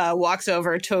Chestershire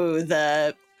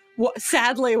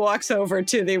sadly walks over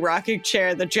to the rocking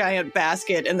chair, the giant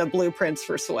basket, and the blueprints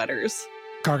for sweaters.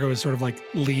 Cargo is sort of like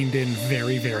leaned in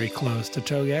very, very close to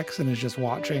Togex and is just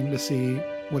watching to see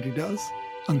what he does.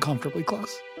 Uncomfortably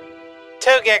close.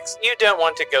 Togex, you don't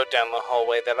want to go down the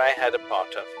hallway that I had a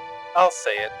part of. I'll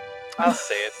say it.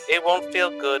 It won't feel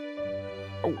good.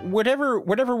 Whatever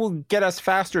will get us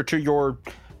faster to your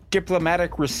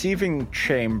diplomatic receiving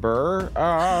chamber.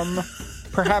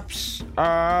 Perhaps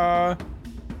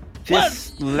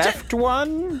this left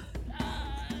one?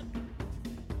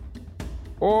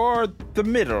 Or the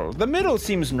middle? The middle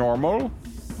seems normal.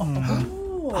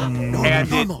 And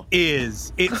it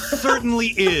is. It certainly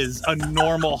is a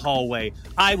normal hallway.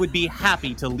 I would be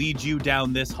happy to lead you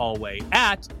down this hallway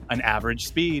at an average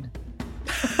speed.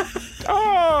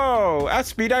 Oh, at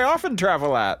speed I often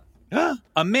travel at.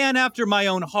 A man after my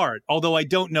own heart, although I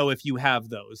don't know if you have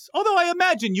those. Although I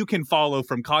imagine you can follow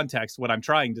from context what I'm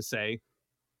trying to say.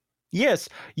 Yes,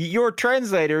 your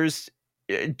translators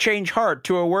change heart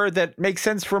to a word that makes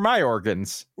sense for my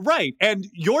organs. Right, and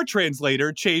your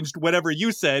translator changed whatever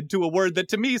you said to a word that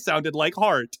to me sounded like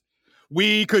heart.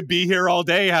 We could be here all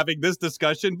day having this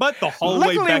discussion, but the hallway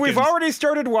Luckily, beckons. we've already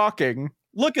started walking.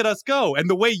 Look at us go, and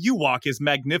the way you walk is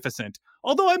magnificent.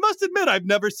 Although I must admit, I've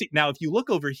never seen... Now, if you look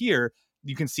over here,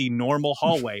 you can see normal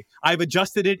hallway. I've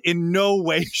adjusted it in no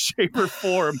way, shape, or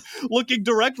form. Looking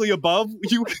directly above,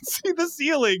 you can see the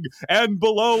ceiling. And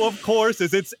below, of course,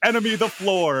 is its enemy, the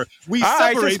floor.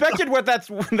 I suspected that's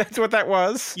what that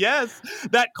was. Yes,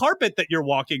 that carpet that you're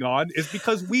walking on is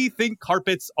because we think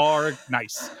carpets are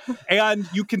nice. And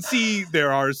you can see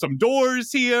there are some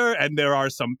doors here, and there are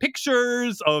some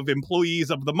pictures of employees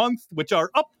of the month, which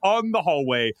are up on the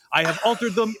hallway. I have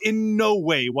altered them in no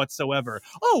way whatsoever.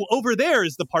 Oh, over there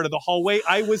is the part of the hallway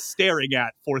I was staring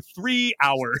at for 3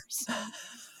 hours.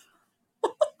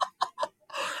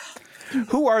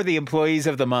 Who are the employees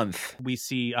of the month? We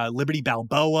see Liberty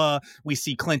Balboa. We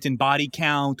see Clinton Body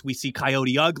Count. We see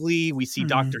Coyote Ugly. We see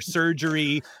Dr.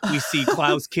 Surgery. We see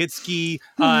Klaus Kitsky.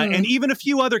 And even a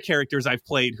few other characters I've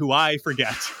played who I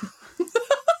forget.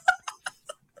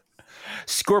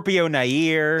 Scorpio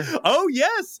Nair. Oh,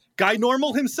 yes. Guy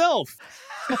Normal himself.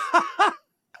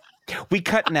 We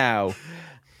cut now.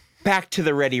 Back to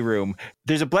the ready room.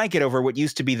 There's a blanket over what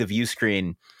used to be the view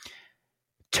screen.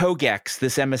 Togex,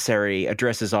 this emissary,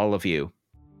 addresses all of you.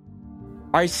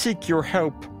 I seek your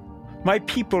help. My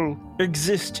people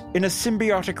exist in a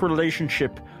symbiotic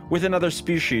relationship with another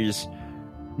species,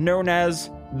 known as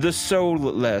the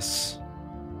Soulless.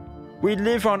 We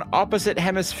live on opposite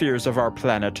hemispheres of our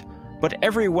planet, but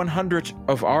every 100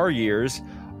 of our years,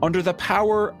 under the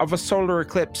power of a solar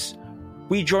eclipse,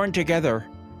 we join together,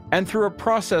 and through a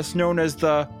process known as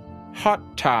the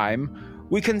Hot Time,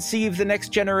 we conceive the next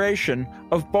generation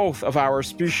of both of our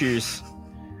species.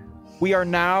 We are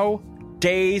now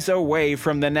days away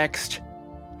from the next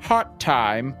Hot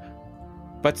Time,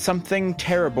 but something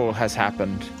terrible has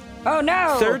happened. Oh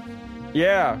no!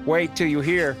 Wait till you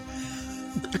hear.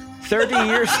 30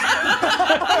 years...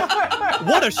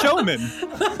 What a showman!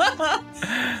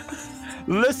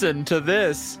 Listen to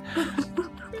this.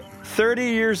 30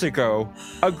 years ago,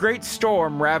 a great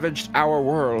storm ravaged our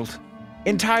world.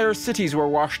 Entire cities were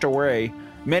washed away,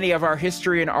 many of our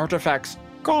history and artifacts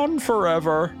gone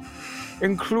forever,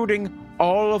 including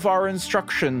all of our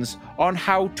instructions on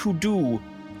how to do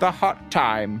the Hot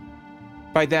Time.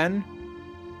 By then,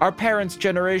 our parents'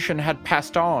 generation had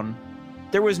passed on.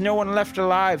 There was no one left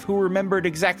alive who remembered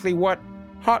exactly what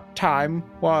Hot Time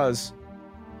was.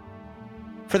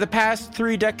 For the past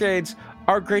 3 decades,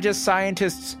 our greatest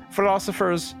scientists,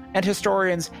 philosophers, and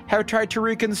historians have tried to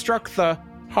reconstruct the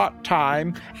Hot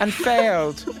Time and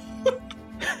failed.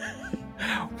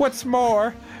 What's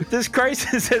more, this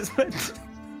crisis has led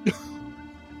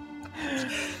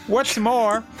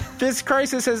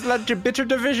to bitter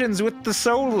divisions with the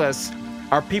soulless.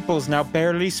 Our peoples now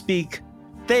barely speak.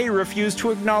 They refuse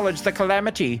to acknowledge the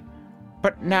calamity.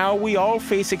 But now we all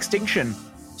face extinction.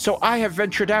 So I have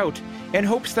ventured out in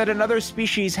hopes that another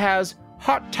species has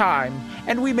Hot Time,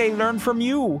 and we may learn from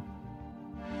you.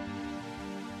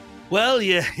 Well,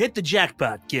 you hit the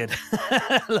jackpot, kid.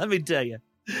 Let me tell you.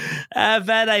 I've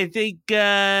had, I think,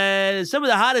 some of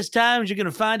the hottest times you're going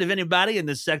to find of anybody in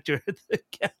this sector of the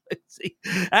galaxy.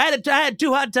 I had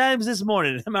 2 hot times this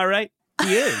morning. Am I right?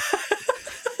 He is.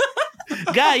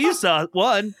 Guy, you saw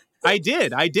one. I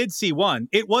did see one.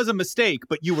 It was a mistake,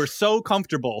 but you were so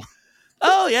comfortable.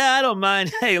 Oh, yeah, I don't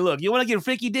mind. Hey, look, you want to get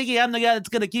freaky-dicky? I'm the guy that's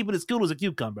going to keep it as cool as a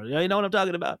cucumber. You know what I'm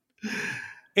talking about?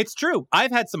 It's true.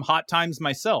 I've had some hot times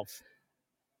myself.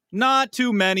 Not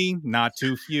too many, not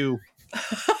too few.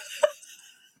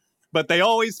 But they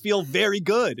always feel very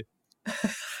good.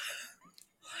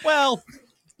 Well,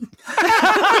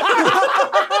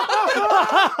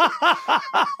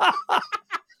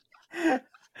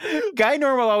 Guy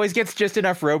Normal always gets just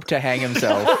enough rope to hang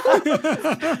himself.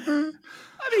 I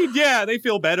mean, yeah, they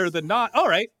feel better than not. All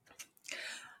right.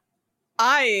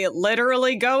 I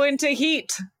literally go into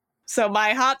heat, so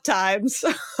my hot times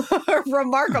are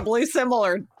remarkably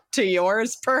similar to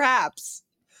yours, perhaps.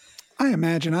 I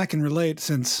imagine I can relate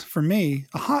since, for me,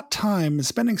 a hot time is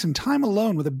spending some time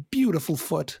alone with a beautiful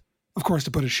foot. Of course,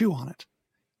 to put a shoe on it.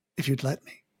 If you'd let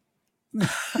me.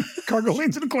 Cargo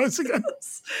leans in close again.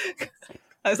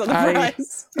 Eyes on the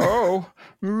prize.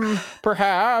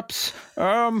 Perhaps.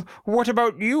 What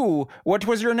about you? What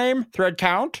was your name? Thread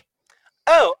count?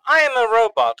 Oh, I am a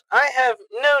robot. I have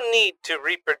no need to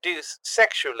reproduce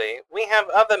sexually. We have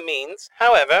other means.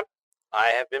 However, I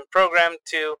have been programmed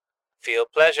to feel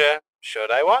pleasure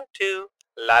should I want to.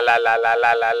 La la la la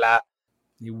la la la.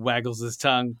 He waggles his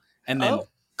tongue and then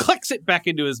clicks it back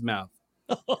into his mouth.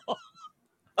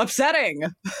 Upsetting.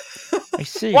 I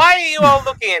see. Why are you all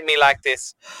looking at me like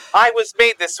this? I was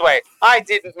made this way. I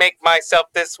didn't make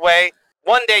myself this way.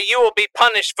 One day you will be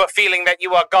punished for feeling that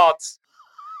you are gods.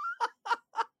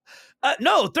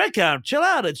 No, Thread Count, chill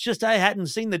out. It's just I hadn't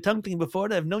seen the tongue thing before,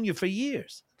 and I've known you for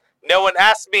years. No one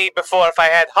asked me before if I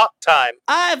had hot time.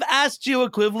 I've asked you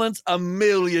equivalents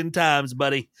 1,000,000 times,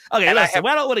 buddy. Okay, And listen,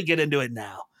 I don't want to get into it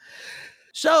now.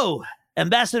 So,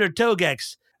 Ambassador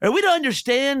Togex, are we to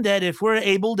understand that if we're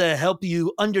able to help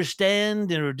you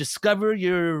understand or discover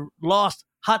your lost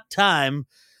hot time,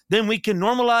 then we can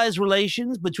normalize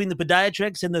relations between the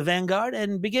Podiatrix and the Vanguard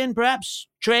and begin perhaps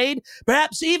trade,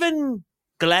 perhaps even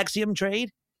Galaxium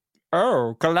trade?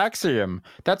 Oh, Galaxium.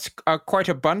 That's a quite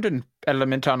abundant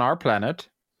element on our planet.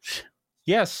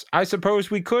 Yes, I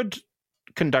suppose we could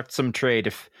conduct some trade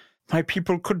if my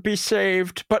people could be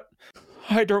saved, but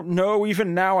I don't know.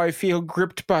 Even now I feel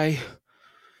gripped by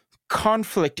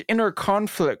conflict, inner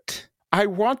conflict. I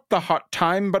want the hot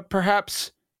time, but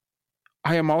perhaps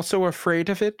I am also afraid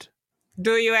of it.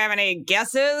 Do you have any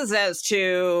guesses as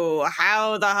to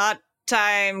how the hot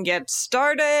time gets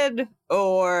started?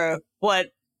 Or what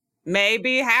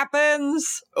maybe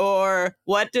happens? Or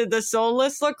what did the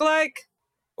soulless look like?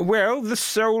 Well, the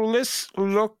soulless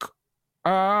look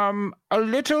a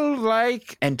little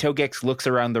like... And Togex looks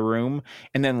around the room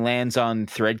and then lands on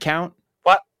Thread Count.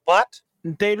 What?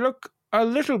 They look a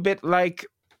little bit like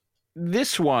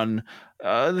this one.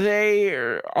 They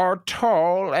are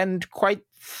tall and quite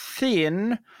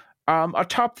thin.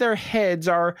 Atop their heads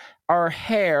are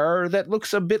hair that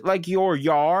looks a bit like your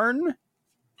yarn.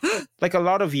 Like a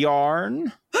lot of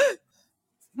yarn.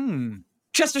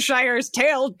 Chestershire's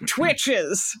tail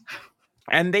twitches.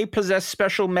 And they possess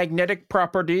special magnetic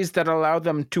properties that allow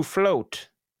them to float.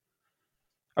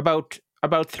 About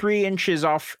 3 inches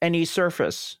off any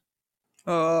surface.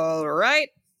 All right.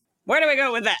 Where do we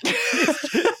go with that?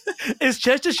 Is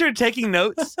Chestershire taking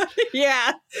notes?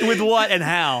 Yeah. With what and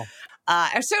how?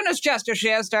 As soon as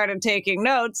Chestershire started taking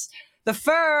notes, the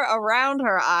fur around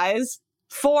her eyes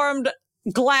formed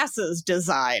glasses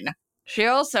design. She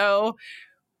also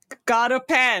got a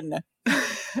pen.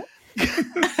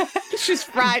 She's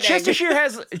Friday. Chestershire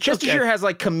has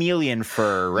like chameleon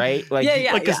fur, right? Like,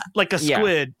 yeah. Like a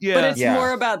squid. Yeah. But it's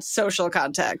more about social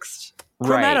context.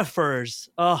 right. Chromatophores.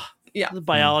 Oh, Yeah. the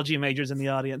biology majors in the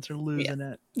audience are losing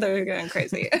it. They're going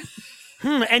crazy.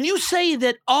 And you say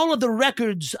that all of the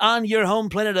records on your home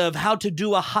planet of how to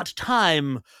do a hot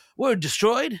time were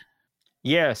destroyed?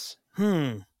 Yes.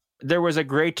 There was a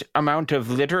great amount of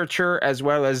literature as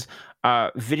well as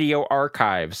video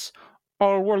archives.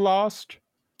 All were lost.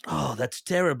 Oh, that's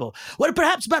terrible. What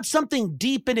perhaps about something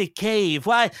deep in a cave?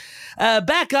 Why,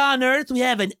 back on Earth, we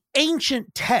have an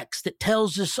ancient text that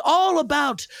tells us all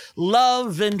about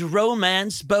love and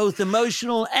romance, both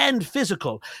emotional and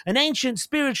physical. An ancient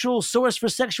spiritual source for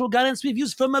sexual guidance we've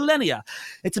used for millennia.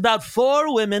 It's about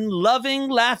 4 women loving,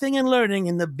 laughing, and learning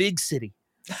in the big city.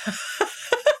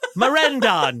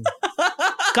 Marendon,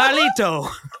 Carlito,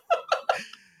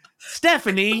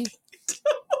 Stephanie,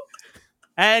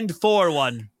 and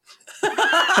 4-1.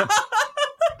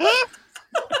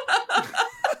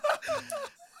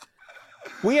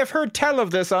 We have heard tell of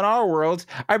this on our world.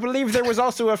 I believe there was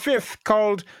also a 5th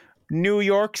called New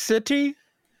York City.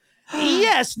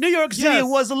 Yes, New York City Yes.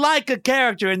 was like a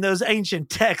character in those ancient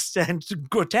texts and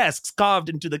grotesques carved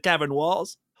into the cavern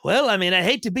walls. Well, I mean, I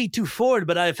hate to be too forward,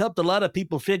 but I've helped a lot of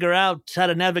people figure out how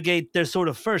to navigate their sort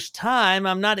of first time.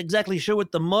 I'm not exactly sure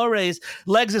what the mores.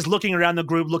 Legs is looking around the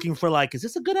group looking for like, is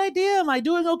this a good idea? Am I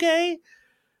doing okay?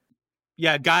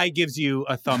 Yeah, Guy gives you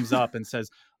a thumbs up and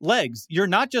says, Legs, you're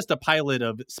not just a pilot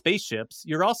of spaceships,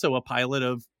 you're also a pilot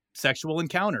of sexual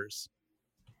encounters.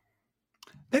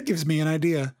 That gives me an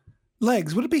idea.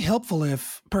 Legs, would it be helpful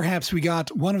if perhaps we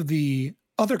got one of the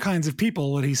other kinds of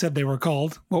people that he said they were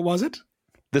called? What was it?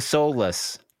 The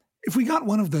soulless. If we got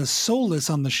one of the soulless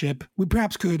on the ship, we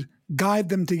perhaps could guide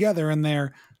them together in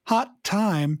their hot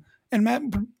time, and that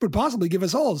would possibly give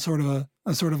us all sort of a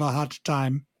hot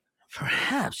time.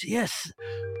 Perhaps, yes.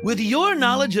 With your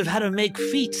knowledge of how to make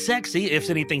feet sexy, if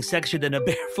anything sexier than a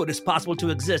barefoot is possible to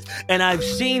exist, and I've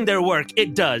seen their work,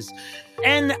 it does.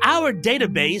 And our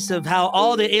database of how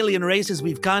all the alien races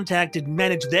we've contacted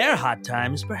manage their hot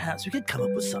times, perhaps we could come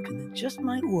up with something that just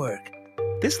might work.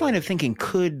 This line of thinking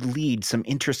could lead some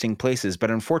interesting places,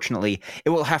 but unfortunately,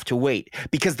 it will have to wait,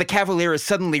 because the Cavalier is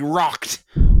suddenly rocked.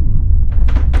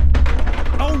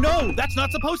 Oh no, that's not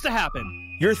supposed to happen.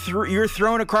 You're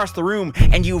thrown across the room,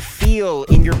 and you feel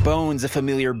in your bones a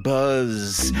familiar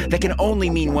buzz that can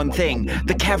only mean one thing.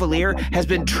 The Cavalier has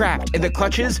been trapped in the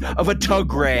clutches of a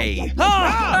tug ray.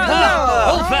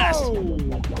 Hold fast!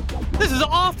 This is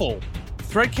awful.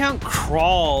 Threadcount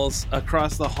crawls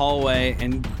across the hallway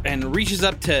and reaches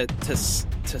up to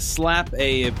slap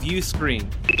a view screen.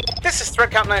 This is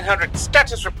Threadcount 900.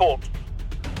 Status report.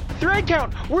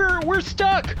 Threadcount, we're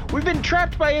stuck. We've been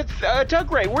trapped by a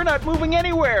tug ray. We're not moving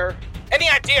anywhere. Any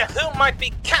idea who might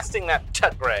be casting that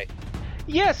tug ray?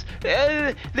 Yes,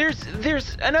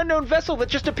 there's an unknown vessel that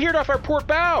just appeared off our port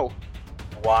bow.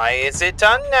 Why is it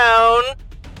unknown?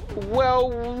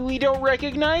 Well, we don't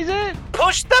recognize it.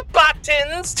 Push the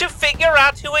buttons to figure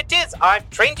out who it is. I've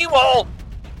trained you all.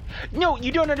 No,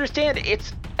 you don't understand.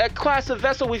 It's a class of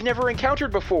vessel we've never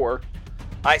encountered before.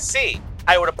 I see.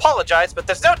 I would apologize, but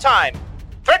there's no time.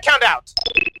 Thread count out.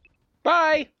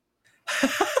 Bye.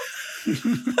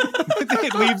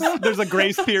 It leaves. There's a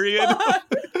grace period.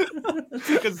 It's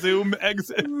like a Zoom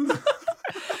exit.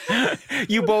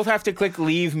 You both have to click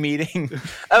leave meeting.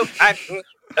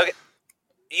 Okay.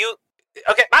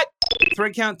 Okay, bye.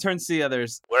 Threadcount turns to the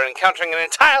others. We're encountering an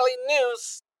entirely new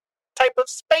type of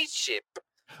spaceship.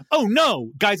 Oh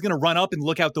no! Guy's gonna run up and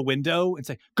look out the window and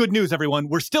say, "Good news, everyone.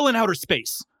 We're still in outer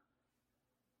space."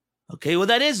 Okay, well,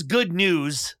 that is good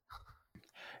news.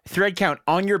 Threadcount,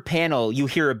 on your panel, you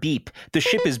hear a beep. The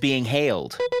ship is being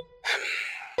hailed.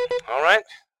 All right.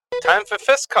 Time for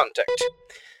first contact.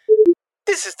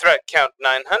 This is Threadcount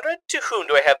 900. To whom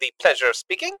do I have the pleasure of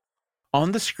speaking?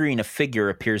 On the screen, a figure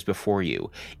appears before you.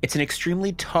 It's an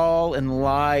extremely tall and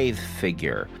lithe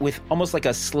figure with almost like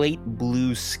a slate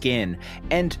blue skin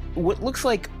and what looks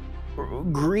like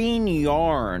green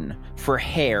yarn for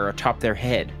hair atop their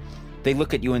head. They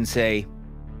look at you and say,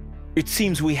 "It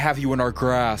seems we have you in our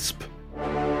grasp."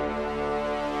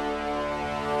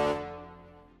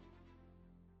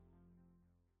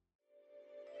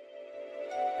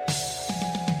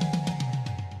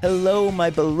 Hello,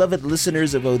 my beloved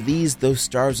listeners of Oh These Those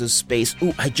Stars of Space.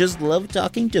 Ooh, I just love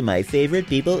talking to my favorite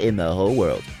people in the whole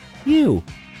world. You.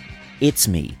 It's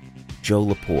me, Joe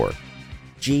Lepore,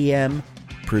 GM,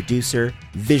 producer,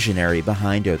 visionary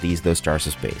behind Oh These Those Stars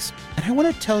of Space. And I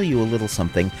want to tell you a little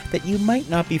something that you might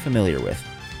not be familiar with.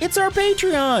 It's our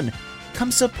Patreon!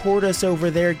 Come support us over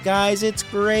there, guys. It's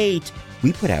great.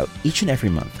 We put out each and every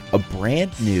month a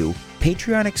brand new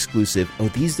Patreon exclusive Oh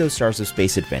These Those Stars of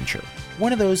Space adventure.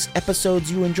 One of those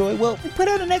episodes you enjoy, well, we put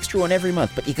out an extra one every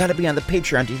month, but you gotta be on the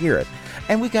Patreon to hear it.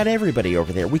 And we got everybody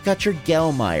over there. We got your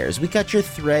Gelmeyers, we got your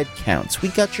Thread Counts, we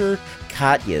got your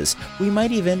Katyas. We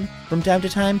might even, from time to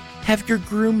time, have your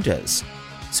Groomdas.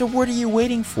 So what are you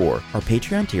waiting for? Our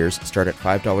Patreon tiers start at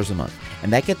 $5 a month,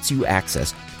 and that gets you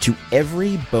access to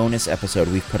every bonus episode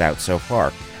we've put out so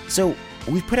far. So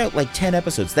we've put out like 10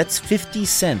 episodes. That's 50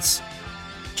 cents.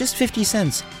 Just 50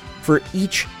 cents for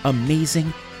each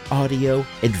amazing audio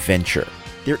adventure.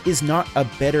 There is not a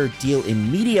better deal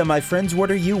in media, my friends. What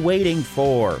are you waiting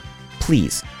for?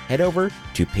 Please head over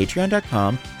to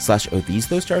patreon.com/Oh These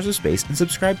Those Stars of Space and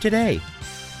subscribe today.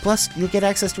 Plus, you'll get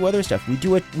access to other stuff. We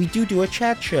do a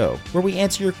chat show where we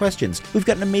answer your questions. We've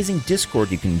got an amazing Discord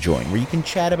you can join where you can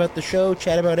chat about the show,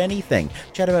 chat about anything,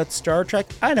 chat about Star Trek.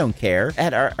 I don't care.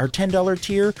 At our $10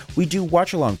 tier, we do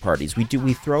watch-along parties. We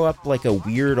throw up like a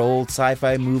weird old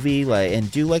sci-fi movie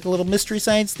and do like a little Mystery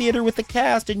Science Theater with the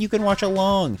cast, and you can watch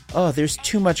along. Oh, there's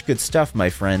too much good stuff, my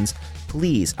friends.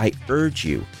 Please, I urge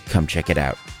you, come check it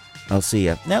out. I'll see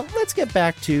ya. Now, let's get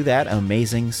back to that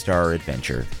amazing star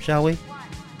adventure, shall we?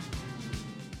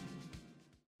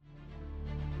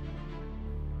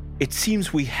 It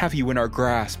seems we have you in our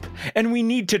grasp, and we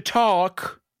need to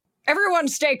talk. Everyone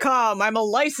stay calm. I'm a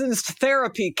licensed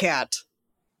therapy cat.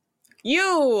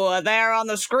 You there on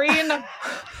the screen?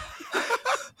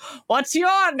 What's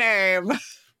your name?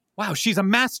 Wow, she's a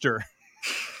master.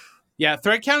 Yeah,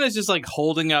 Thread Count is just like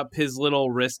holding up his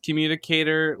little wrist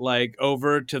communicator like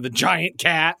over to the giant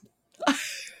cat.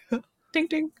 Ding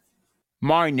ding.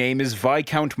 My name is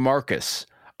Viscount Marcus.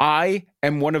 I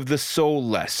am one of the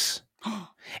soulless.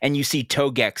 And you see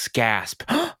Togex gasp.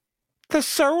 The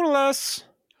soulless!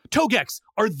 Togex,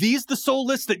 are these the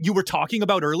soulless that you were talking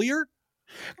about earlier?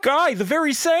 Guy, the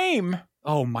very same!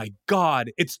 Oh my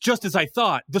god, it's just as I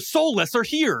thought. The soulless are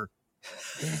here.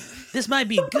 This might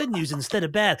be good news instead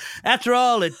of bad. After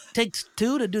all, it takes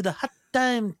two to do the hot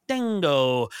time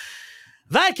tango.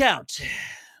 Viscount,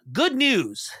 good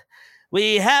news.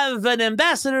 We have an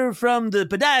ambassador from the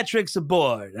Podiatrix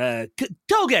aboard.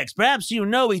 Togex, perhaps you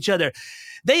know each other.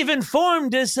 They've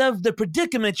informed us of the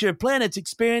predicament your planet's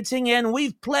experiencing, and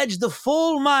we've pledged the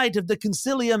full might of the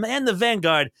Concilium and the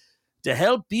Vanguard to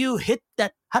help you hit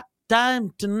that hot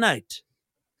time tonight.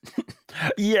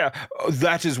 Yeah,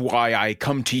 that is why I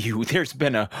come to you. There's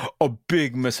been a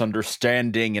big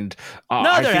misunderstanding, and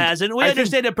no, there hasn't. We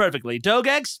understand it perfectly.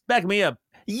 Togex, back me up.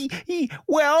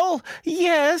 Well,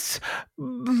 yes,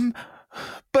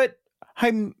 but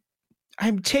I'm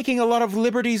taking a lot of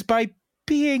liberties by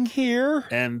being here.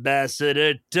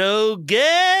 Ambassador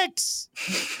Togex?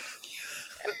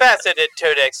 Ambassador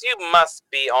Togex, you must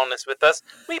be honest with us.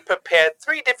 We prepared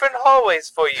 3 different hallways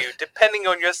for you, depending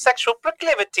on your sexual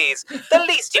proclivities. The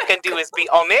least you can do is be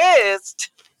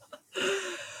honest.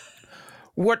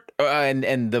 What?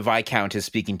 And the Viscount is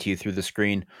speaking to you through the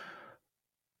screen.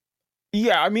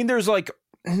 Yeah, I mean, there's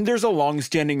a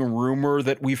long-standing rumor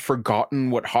that we've forgotten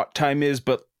what hot time is,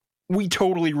 but we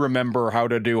totally remember how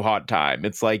to do hot time.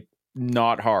 It's like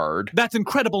not hard. That's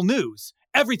incredible news.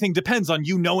 Everything depends on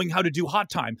you knowing how to do hot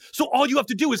time. So all you have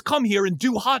to do is come here and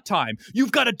do hot time.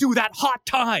 You've got to do that hot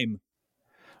time.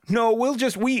 No, we'll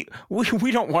just, we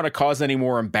don't want to cause any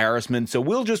more embarrassment, so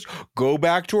we'll just go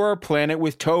back to our planet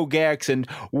with Togex, and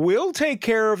we'll take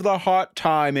care of the hot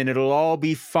time, and it'll all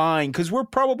be fine, because we're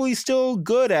probably still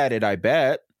good at it, I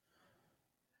bet.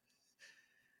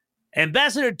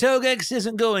 Ambassador Togex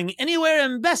isn't going anywhere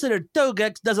Ambassador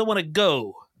Togex doesn't want to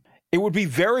go. It would be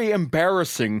very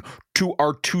embarrassing to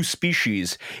our 2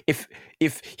 species if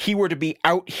he were to be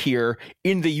out here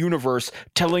in the universe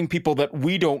telling people that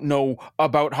we don't know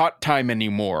about hot time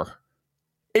anymore.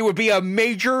 It would be a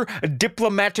major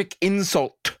diplomatic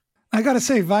insult. I gotta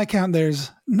say, Viscount,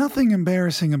 there's nothing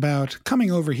embarrassing about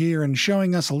coming over here and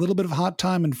showing us a little bit of hot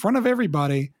time in front of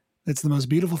everybody. It's the most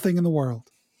beautiful thing in the world.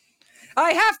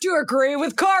 I have to agree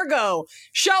with Cargo.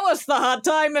 Show us the hot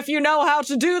time if you know how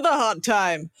to do the hot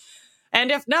time. And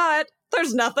if not,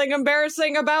 there's nothing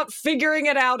embarrassing about figuring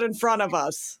it out in front of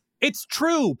us. It's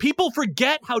true. People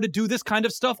forget how to do this kind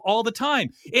of stuff all the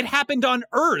time. It happened on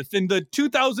Earth in the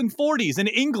 2040s in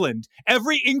England.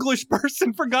 Every English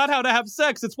person forgot how to have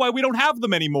sex. It's why we don't have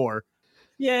them anymore.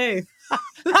 Yay.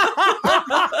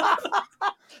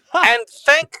 And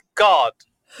thank God.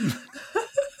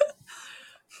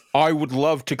 I would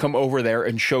love to come over there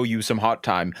and show you some hot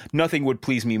time. Nothing would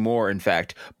please me more, in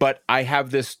fact. But I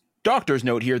have this doctor's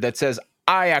note here that says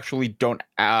I actually don't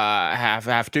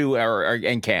have to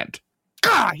and can't.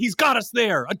 Ah, he's got us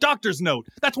there. A doctor's note.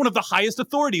 That's one of the highest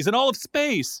authorities in all of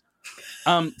space.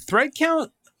 Thread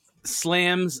Count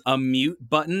slams a mute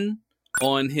button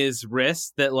on his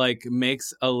wrist that like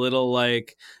makes a little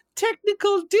like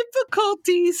technical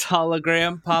difficulties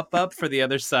hologram pop up for the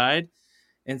other side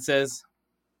and says,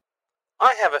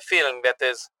 I have a feeling that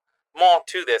there's more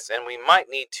to this, and we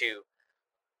might need to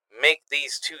make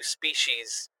these 2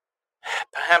 species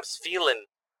perhaps feel an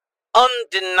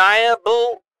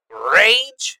undeniable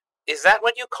rage? Is that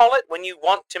what you call it when you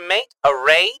want to mate? A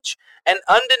rage? An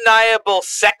undeniable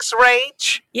sex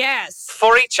rage? Yes.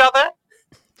 For each other?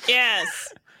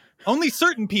 Yes. Only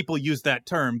certain people use that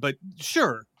term, but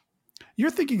sure.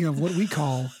 You're thinking of what we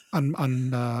call,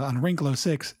 on Wrinkle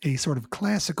 06, a sort of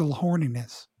classical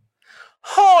horniness.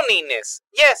 Horniness.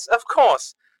 Yes, of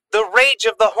course. The rage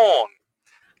of the horn.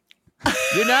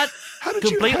 You're not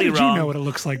completely you wrong. know what it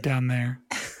looks like down there?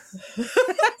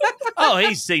 Oh,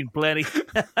 he's seen plenty.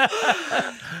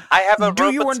 I have a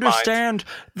Do you robot's understand?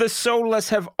 The soulless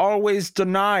have always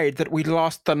denied that we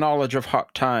lost the knowledge of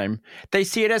hot time. They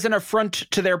see it as an affront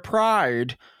to their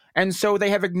pride, and so they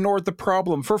have ignored the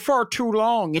problem for far too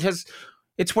long.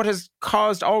 It's what has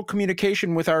caused all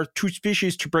communication with our 2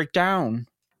 species to break down.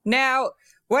 Now,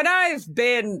 when I've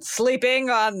been sleeping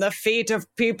on the feet of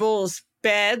people's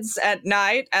beds at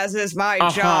night, as is my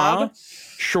job,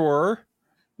 Sure.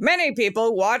 many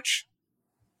people watch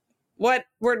what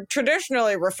were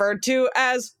traditionally referred to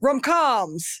as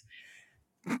rom-coms.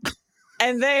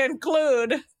 And they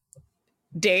include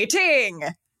dating.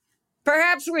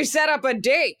 Perhaps we set up a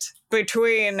date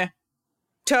between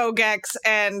Togex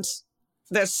and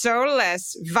the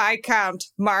soulless Viscount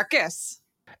Marcus.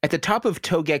 At the top of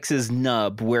Togex's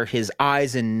nub, where his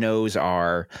eyes and nose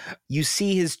are, you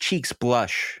see his cheeks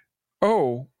blush.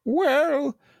 Oh,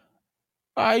 well,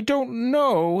 I don't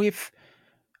know if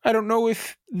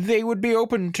they would be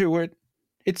open to it.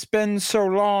 It's been so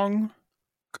long.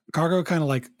 Cargo kind of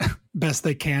like, best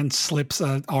they can, slips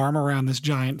an arm around this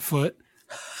giant foot.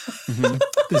 Mm-hmm.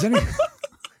 There's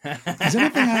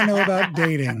anything I know about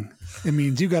dating, it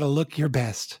means you got to look your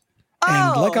best.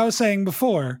 And like I was saying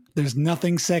before, there's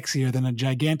nothing sexier than a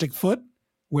gigantic foot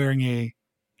wearing a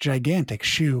gigantic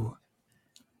shoe.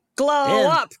 Glow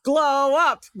up, glow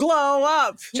up, glow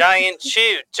up. Giant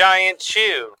shoe, giant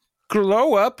shoe.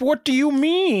 Glow up? What do you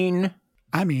mean?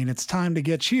 I mean, it's time to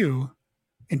get you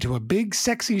into a big,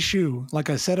 sexy shoe, like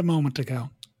I said a moment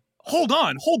ago. Hold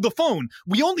on, hold the phone.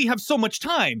 We only have so much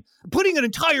time. Putting an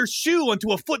entire shoe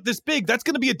onto a foot this big, that's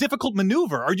going to be a difficult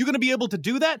maneuver. Are you going to be able to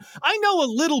do that? I know a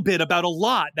little bit about a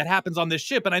lot that happens on this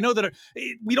ship, and I know that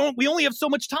we only have so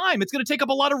much time. It's going to take up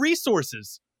a lot of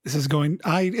resources. It's going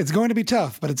to be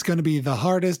tough, but it's going to be the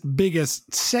hardest, biggest,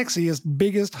 sexiest,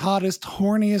 biggest, hottest,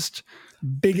 horniest,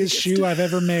 biggest shoe I've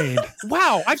ever made.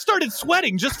 Wow, I've started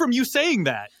sweating just from you saying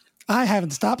that. I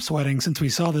haven't stopped sweating since we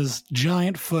saw this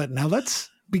giant foot. Now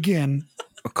let's begin.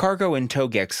 Cargo and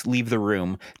Togex leave the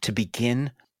room to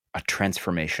begin a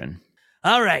transformation.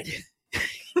 All right.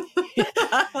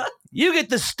 You get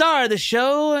the star of the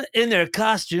show in their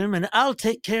costume, and I'll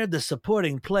take care of the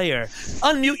supporting player.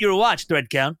 Unmute your watch, Thread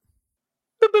Count.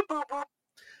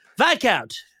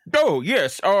 Viscount. Oh,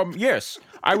 yes. Yes.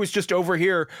 I was just over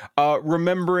here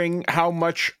remembering how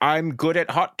much I'm good at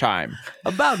hot time.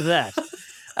 About that.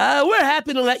 We're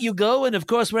happy to let you go, and of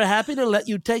course we're happy to let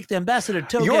you take the Ambassador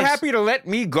Togex. You're happy to let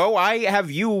me go? I have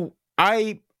you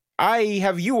in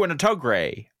a tug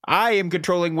ray. I am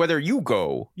controlling whether you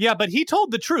go. Yeah, but he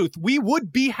told the truth. We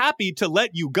would be happy to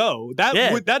let you go.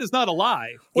 That is not a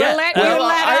lie. We'll let you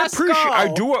let us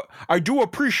go. I do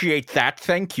appreciate that.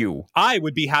 Thank you. I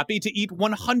would be happy to eat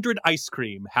 100 ice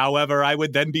cream. However, I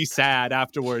would then be sad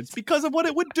afterwards because of what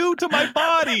it would do to my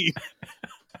body.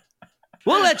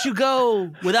 We'll let you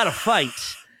go without a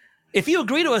fight. If you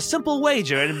agree to a simple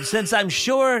wager, and since I'm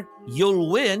sure you'll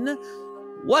win,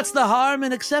 what's the harm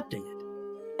in accepting it?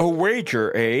 A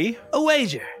wager, eh? A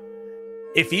wager.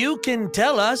 If you can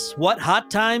tell us what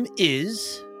hot time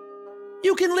is,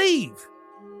 you can leave.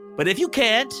 But if you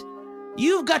can't,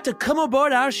 you've got to come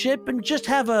aboard our ship and just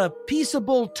have a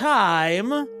peaceable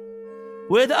time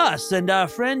with us and our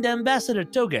friend Ambassador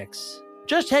Togex.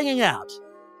 Just hanging out.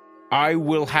 I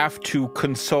will have to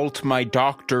consult my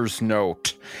doctor's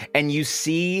note. And you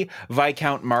see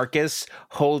Viscount Marcus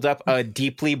hold up a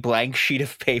deeply blank sheet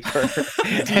of paper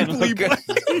and look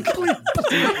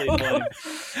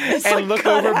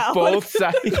over both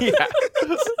sides. Yeah.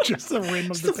 Just the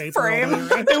rim of the paper. Frame.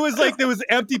 It was like there was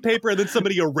empty paper and then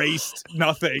somebody erased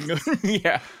nothing.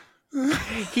 Yeah.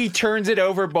 He turns it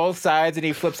over both sides and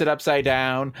he flips it upside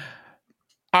down.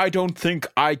 I don't think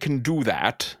I can do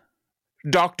that.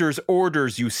 Doctor's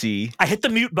orders, you see. I hit the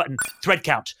mute button. Thread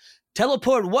count.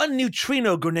 Teleport one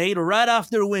neutrino grenade right off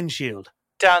their windshield.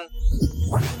 Done.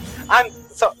 I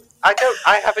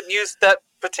haven't used that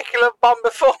particular bomb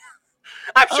before.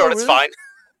 I'm sure it's really? fine.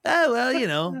 Oh,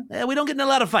 well, we don't get in a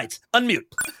lot of fights. Unmute.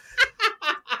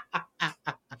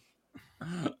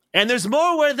 And there's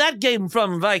more where that came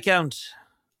from, Viscount.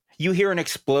 You hear an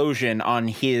explosion on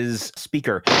his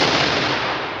speaker.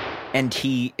 And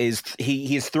he is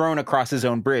thrown across his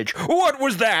own bridge. What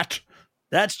was that?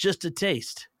 That's just a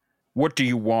taste. What do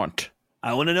you want?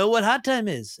 I want to know what hot time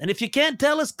is. And if you can't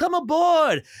tell us, come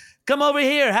aboard. Come over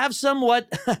here. Have some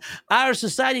what our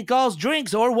society calls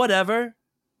drinks or whatever.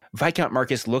 Viscount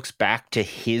Marcus looks back to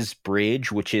his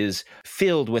bridge, which is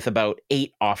filled with about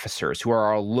 8 officers who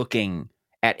are all looking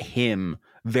at him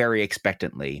very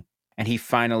expectantly. And he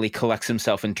finally collects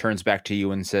himself and turns back to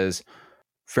you and says,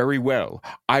 "Very well.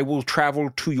 I will travel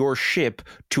to your ship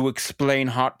to explain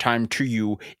hot time to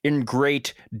you in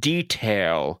great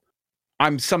detail.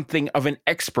 I'm something of an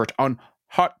expert on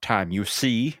hot time, you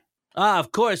see." Ah,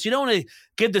 of course. You don't want to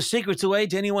give the secrets away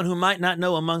to anyone who might not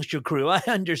know amongst your crew. I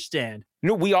understand.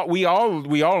 No, we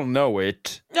all know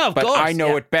it. No, of but course. I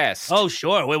know it best. Oh,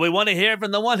 sure. We want to hear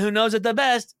from the one who knows it the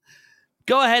best.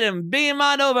 Go ahead and beam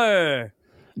on over.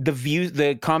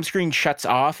 The comm screen shuts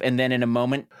off, and then in a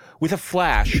moment, with a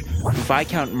flash,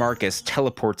 Viscount Marcus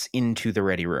teleports into the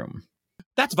ready room.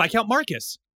 That's Viscount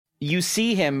Marcus. You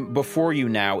see him before you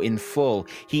now in full.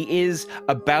 He is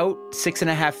about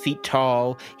 6.5 feet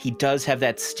tall. He does have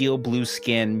that steel blue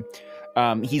skin.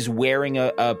 He's wearing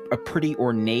a pretty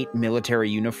ornate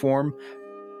military uniform,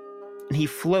 He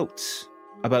floats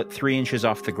about 3 inches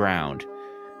off the ground.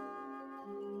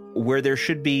 Where there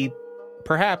should be,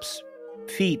 perhaps,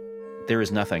 feet, there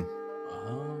is nothing.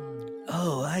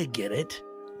 Oh, I get it.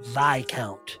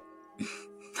 Viscount.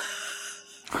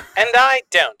 And I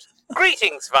don't.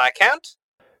 Greetings, Viscount.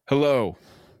 Hello.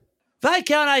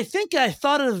 Viscount, I think I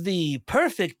thought of the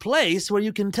perfect place where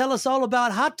you can tell us all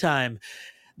about Hot Time.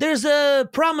 There's a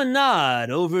promenade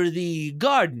over the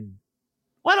garden.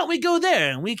 Why don't we go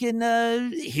there and we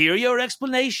can hear your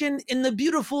explanation in the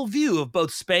beautiful view of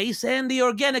both space and the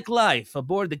organic life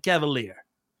aboard the Cavalier?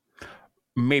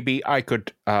 Maybe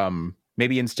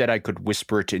instead I could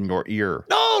whisper it in your ear.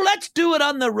 No, let's do it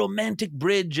on the romantic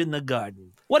bridge in the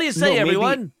garden. What do you say,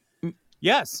 everyone?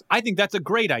 Yes, I think that's a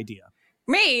great idea.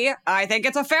 Me, I think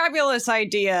it's a fabulous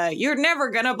idea. You're never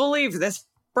gonna believe this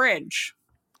bridge.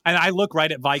 And I look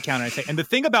right at Viscount and I say, and the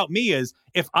thing about me is,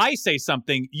 if I say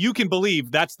something, you can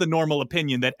believe that's the normal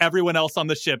opinion that everyone else on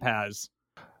the ship has.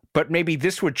 But maybe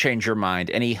this would change your mind.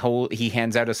 And he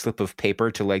hands out a slip of paper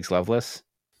to Legs Loveless.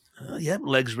 Yep,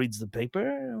 Legs reads the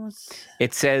paper.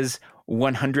 It says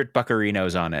 100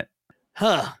 buccarinos on it.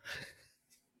 Huh.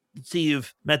 See,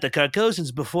 you've met the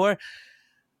Carcosans before.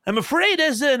 I'm afraid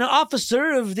as an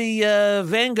officer of the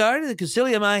Vanguard, the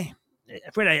Concilium, I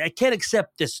can't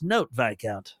accept this note,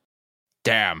 Viscount.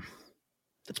 Damn.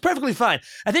 It's perfectly fine.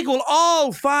 I think we'll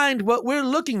all find what we're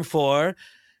looking for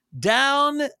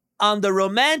down on the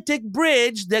romantic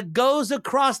bridge that goes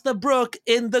across the brook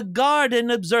in the Garden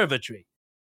Observatory.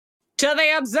 To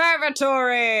the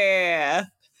observatory!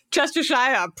 Chester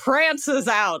Shire prances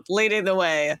out, leading the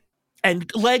way. And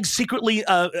Legs secretly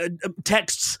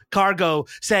texts Cargo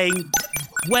saying,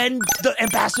 when the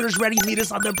ambassador's ready, meet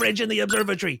us on the bridge in the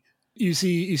observatory. You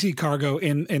see Cargo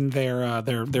in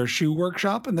their shoe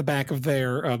workshop in the back of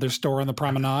their store on the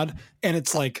promenade, and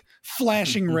it's like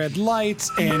flashing red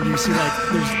lights, and you see like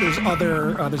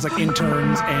there's like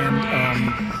interns and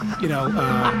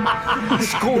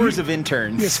scores of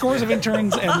interns. Yeah, scores of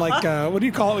interns and like what do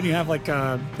you call it when you have like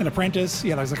an apprentice?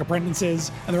 Yeah, there's like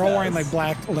apprentices, and they're all wearing like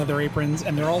black leather aprons,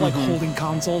 and they're all like holding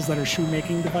consoles that are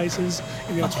shoemaking devices.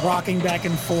 And, it's rocking back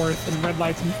and forth, and red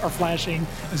lights are flashing.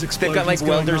 There's explosions. They've got like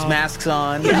welders' masks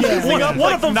on. Yeah.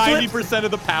 One of them 90%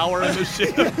 of the power in the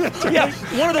ship. Yeah,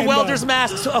 one of the welders'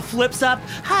 masks flips up.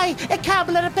 Hi, a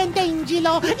Cobbler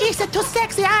Pendangelo. It's too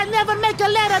sexy. I never make a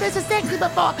letter this is sexy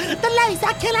before. The lace,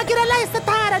 I cannot get a lace to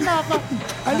tie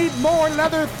enough. I need more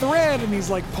leather thread. And he's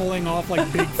like pulling off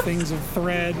like big things of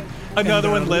thread.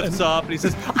 Another one lifts up and he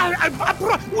says,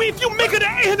 if you make an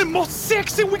animal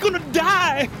sexy, we're gonna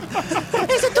die.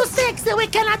 It's too sexy. We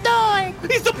cannot do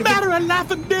it. It's a matter of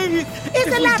life and death.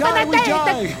 It's a life and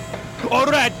death. All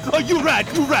right. Oh, you're right.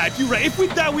 If we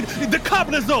die with the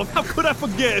cobbler's oath, how could I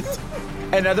forget?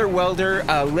 Another welder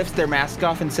lifts their mask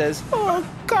off and says, "Oh,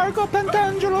 Cargo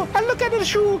Pentangelo, I look at the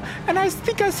shoe and I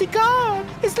think I see God.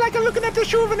 It's like I'm looking at the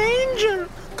shoe of an angel."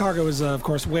 Cargo is, of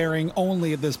course, wearing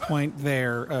only at this point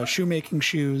their shoemaking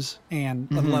shoes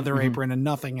and a leather apron and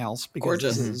nothing else because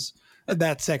this is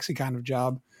that sexy kind of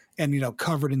job. And,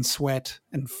 covered in sweat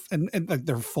and like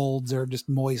their folds are just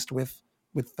moist with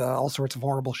all sorts of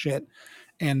horrible shit.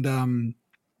 And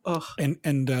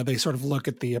they sort of look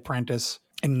at the apprentice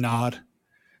and nod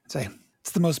and say,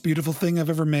 "It's the most beautiful thing I've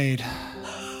ever made.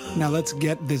 Now let's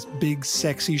get this big,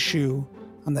 sexy shoe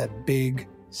on that big,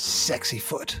 sexy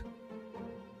foot."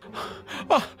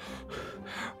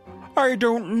 I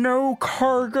don't know,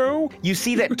 Cargo. You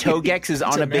see that Togex is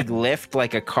on a big lift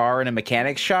like a car in a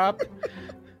mechanic shop?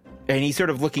 And he's sort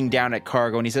of looking down at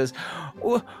Cargo and he says,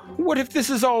 "What if this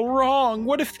is all wrong?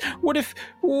 What if,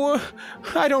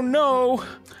 I don't know."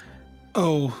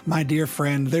 "Oh, my dear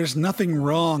friend, there's nothing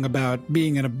wrong about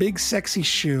being in a big, sexy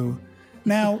shoe.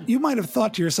 Now, you might have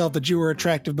thought to yourself that you were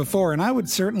attractive before, and I would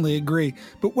certainly agree.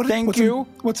 But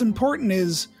what's important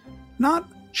is not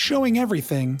showing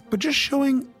everything, but just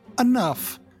showing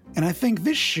enough. And I think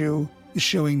this shoe is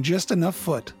showing just enough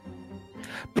foot."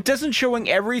 But doesn't showing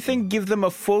everything give them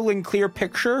a full and clear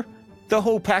picture? The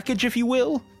whole package, if you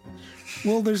will?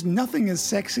 Well, there's nothing as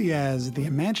sexy as the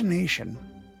imagination.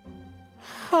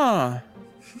 Huh.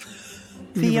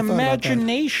 The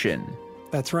imagination.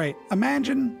 That's right.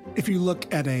 Imagine if you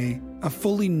look at a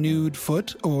fully nude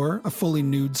foot or a fully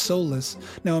nude soulless.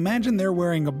 Now imagine they're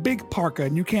wearing a big parka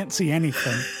and you can't see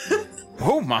anything.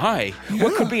 Oh my! Yeah.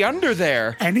 What could be under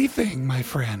there? Anything, my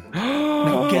friend.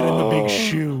 Now get in the big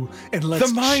shoe and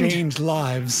let's change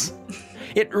lives.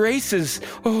 It races.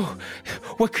 Oh,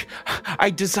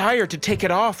 I desire to take it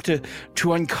off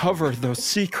to uncover those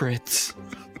secrets.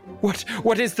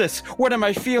 What is this? What am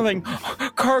I feeling?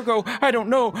 Cargo, I don't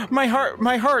know. My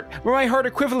heart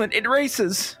equivalent, it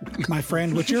races. My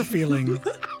friend, what you're feeling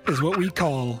is what we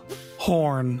call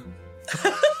horn.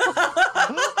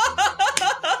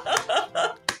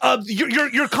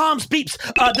 Your comms beeps.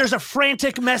 There's a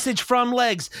frantic message from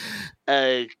Legs.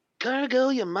 Cargo,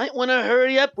 you might want to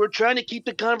hurry up. We're trying to keep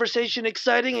the conversation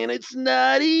exciting, and it's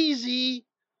not easy.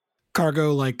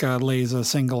 Cargo lays a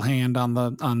single hand on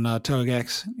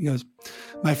Togex. He goes,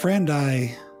 "My friend,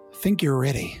 I think you're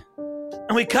ready."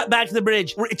 And we cut back to the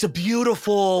bridge. It's a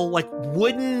beautiful,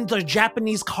 wooden,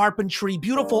 Japanese carpentry,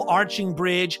 beautiful arching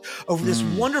bridge over this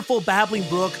wonderful babbling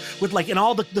brook with and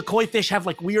all the koi fish have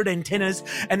weird antennas.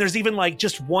 And there's even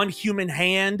just one human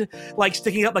hand,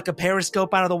 sticking up like a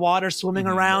periscope out of the water, swimming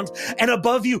around. And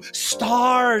above you,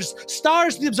 stars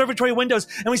through the observatory windows.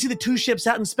 And we see the two ships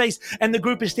out in space and the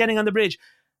group is standing on the bridge.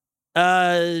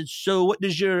 So what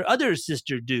does your other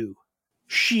sister do?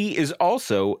 She is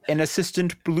also an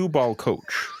assistant blue ball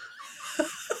coach.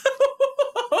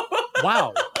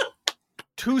 Wow.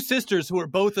 Two sisters who are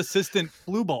both assistant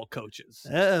blue ball coaches.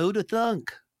 Who'd have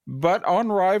thunk? But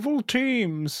on rival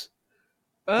teams.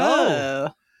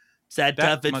 Oh. Is that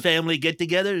tough at family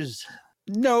get-togethers?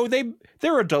 No,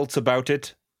 they're adults about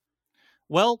it.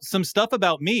 Well, some stuff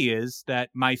about me is that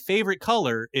my favorite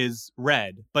color is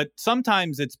red, but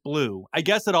sometimes it's blue. I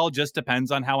guess it all just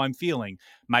depends on how I'm feeling.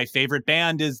 My favorite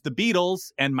band is the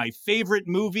Beatles, and my favorite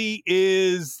movie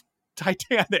is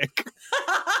Titanic.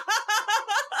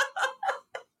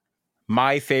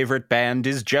 My favorite band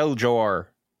is Jeljor.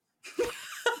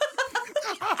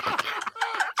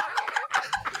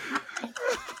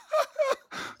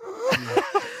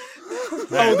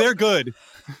 Oh, they're good.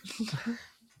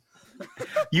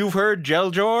 You've heard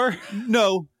Jeljor?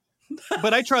 No,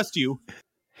 but I trust you.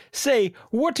 Say,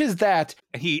 what is that?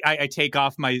 I take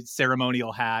off my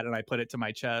ceremonial hat and I put it to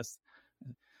my chest.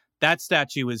 That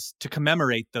statue is to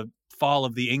commemorate the fall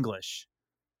of the English.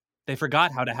 They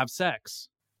forgot how to have sex.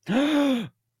 And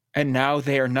now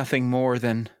they are nothing more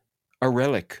than a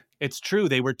relic. It's true.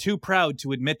 They were too proud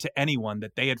to admit to anyone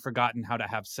that they had forgotten how to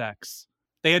have sex.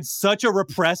 They had such a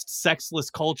repressed, sexless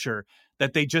culture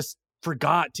that they just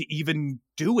forgot to even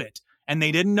do it. And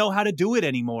they didn't know how to do it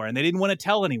anymore. And they didn't want to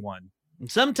tell anyone.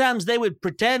 Sometimes they would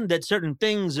pretend that certain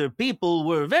things or people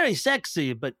were very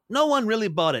sexy, but no one really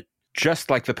bought it. Just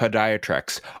like the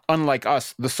Podiatrex, unlike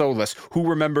us, the Soulless, who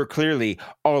remember clearly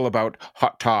all about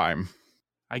hot time.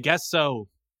 I guess so.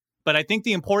 But I think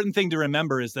the important thing to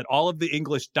remember is that all of the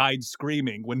English died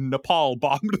screaming when Nepal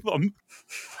bombed them.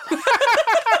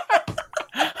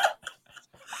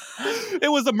 It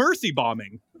was a mercy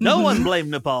bombing. No one blamed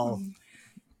Nepal.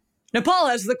 Nepal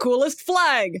has the coolest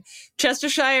flag.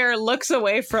 Chestershire looks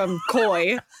away from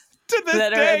koi. To this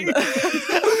day,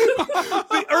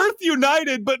 the Earth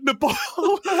united, but Nepal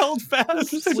held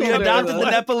fast. We adopted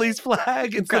the Nepalese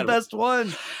flag. It's incredible. The best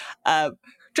one.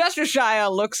 Chestershire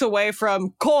looks away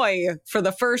from koi for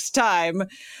the first time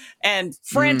and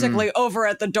frantically over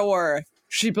at the door.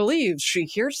 She believes she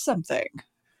hears something.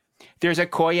 There's a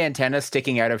koi antenna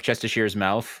sticking out of Chestershire's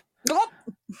mouth. Oh,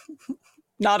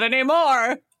 not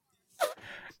anymore.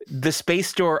 The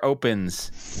space door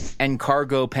opens, and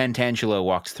Cargo Pantangelo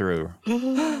walks through.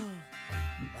 My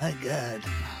God.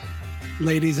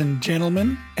 Ladies and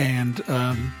gentlemen, and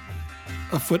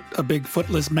a big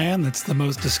footless man. That's the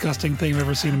most disgusting thing I've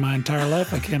ever seen in my entire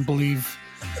life. I can't believe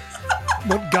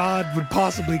what God would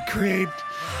possibly create.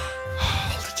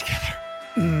 Hold it together.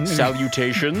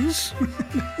 Salutations.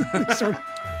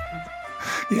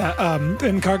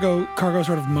 And Cargo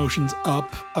sort of motions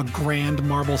up a grand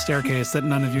marble staircase that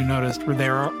none of you noticed was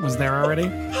there already,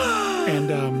 and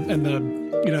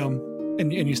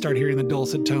you start hearing the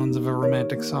dulcet tones of a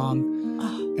romantic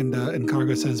song, and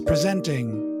Cargo says,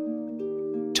 "Presenting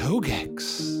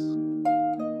Togex."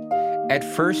 At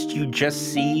first, you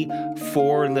just see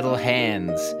 4 little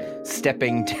hands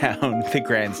stepping down the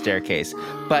grand staircase.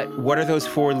 But what are those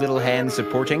 4 little hands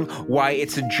supporting? Why,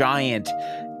 it's a giant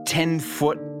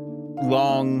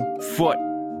 10-foot-long foot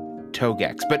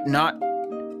Togex, but not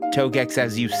Togex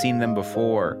as you've seen them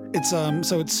before. It's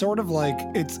so it's sort of like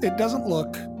it doesn't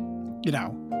look,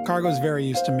 Cargo's very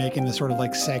used to making this sort of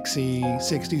like sexy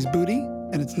 60s booty,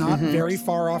 and it's not very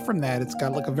far off from that. It's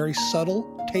got like a very subtle,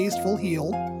 tasteful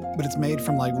heel, but it's made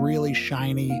from like really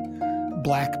shiny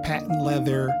black patent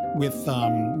leather with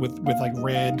like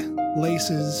red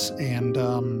laces, and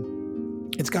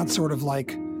it's got sort of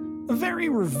like a very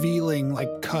revealing like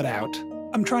cutout.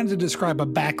 I'm trying to describe a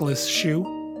backless shoe.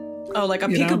 Oh, like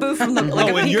a You know? peekaboo from the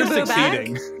like a and you're peekaboo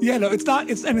succeeding. bag? Yeah, no, it's not.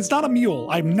 It's not a mule.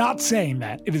 I'm not saying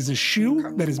that. It is a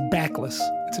shoe that is backless.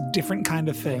 It's a different kind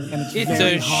of thing, and it's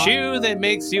very a hot. shoe that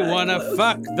makes you want to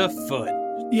fuck the foot.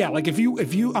 Yeah, like if you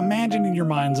imagine in your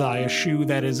mind's eye a shoe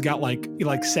that has got like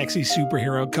sexy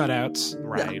superhero cutouts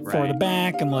Right, for the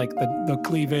back and like the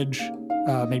cleavage,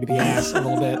 maybe the ass a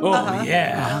little bit. Oh,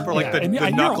 yeah. For like Yeah, the and you're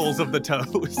all- knuckles of the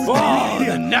toes. Oh,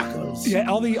 the knuckles. Yeah,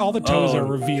 all the toes Oh. are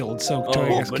revealed, so Oh,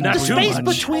 Togex but can not The breathe. space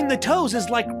much. between the toes is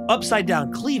like upside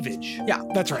down cleavage. Yeah,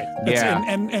 that's right. That's, Yeah.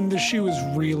 and the shoe is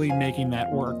really making that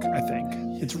work, I think.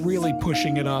 It's really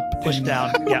pushing it up. Push and-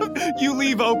 down. Yeah. You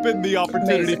leave open the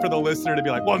opportunity Amazing. for the listener to be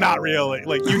like, well, not really.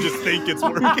 Like, you just think it's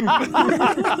working.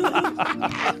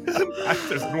 That's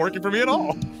just working for me at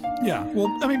all. Yeah, well,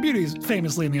 I mean, beauty is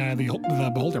famously in the eye of the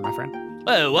beholder, my friend.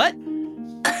 What?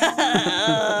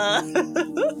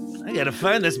 I gotta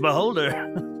find this beholder.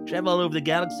 Travel all over the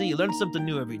galaxy. You learn something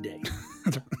new every day.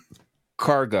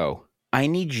 Cargo, I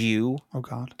need you Oh,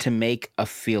 God. to make a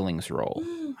feelings roll.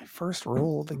 My first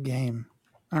roll of the game.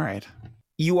 All right.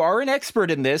 You are an expert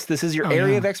in this. This is your Oh,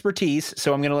 area yeah. of expertise,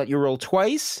 so I'm going to let you roll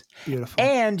twice. Beautiful.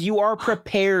 And you are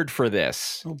prepared for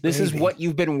this. Oh, This is baby. what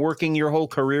you've been working your whole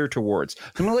career towards.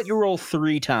 I'm going to let you roll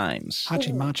 3 times.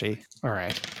 Hachi Machi. All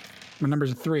right. My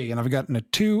number's a 3, and I've gotten a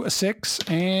 2, a 6,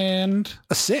 and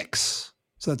a 6.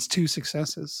 So that's 2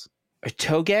 successes.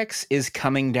 Togex is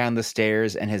coming down the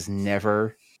stairs and has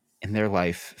never in their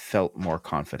life felt more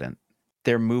confident.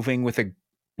 They're moving with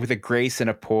a grace and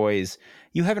a poise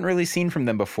you haven't really seen from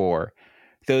them before.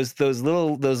 Those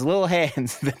little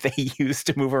hands that they used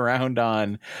to move around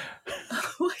on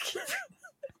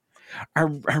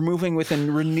are moving with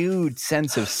a renewed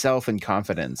sense of self and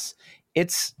confidence.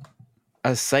 It's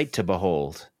a sight to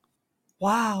behold.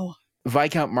 Wow.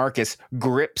 Viscount Marcus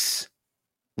grips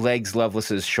Legs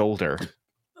Lovelace's shoulder.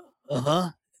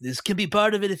 This can be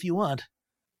part of it if you want.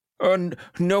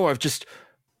 No, I've just...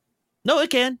 No, it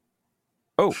can.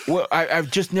 Oh, well, I've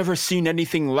just never seen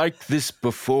anything like this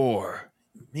before.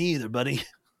 Me either, buddy.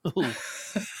 Ooh.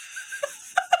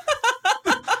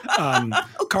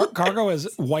 Cargo is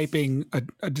wiping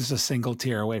just a single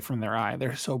tear away from their eye.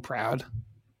 They're so proud.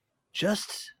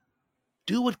 Just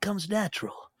do what comes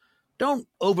natural. Don't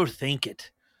overthink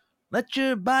it. Let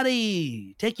your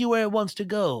body take you where it wants to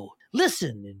go.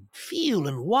 Listen and feel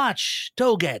and watch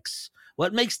Togex.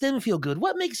 What makes them feel good?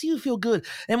 What makes you feel good?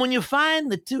 And when you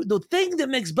find the thing that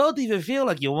makes both of you feel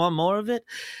like you want more of it,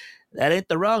 that ain't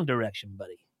the wrong direction,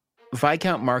 buddy.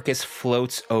 Viscount Marcus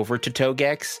floats over to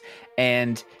Togex,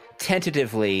 and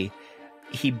tentatively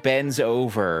he bends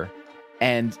over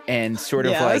and sort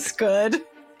of That's good.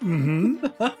 Mm-hmm.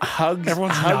 hugs.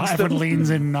 Everyone leans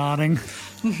in nodding.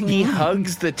 He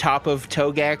hugs the top of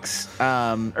Togex,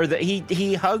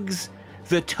 he hugs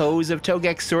the toes of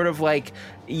Togex, sort of like,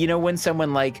 you know, when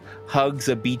someone like hugs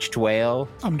a beached whale.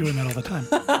 I'm doing that all the time.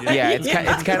 Yeah, it's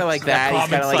kind of like that. He's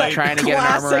kind of like trying to get an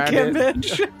arm around Classic it.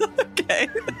 image. Okay.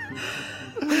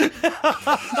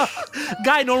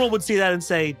 Guy Normal would see that and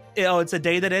say, oh, it's a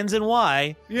day that ends in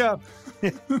Y. Yeah.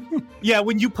 Yeah,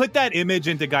 when you put that image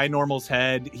into Guy Normal's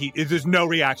head, there's no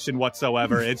reaction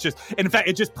whatsoever. It's just, in fact,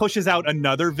 it just pushes out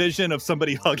another vision of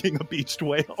somebody hugging a beached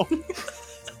whale.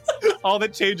 All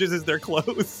that changes is their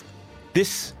clothes.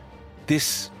 This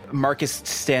Marcus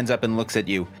stands up and looks at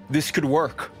you. This could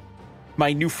work.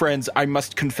 My new friends, I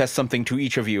must confess something to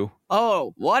each of you.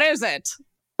 Oh, what is it?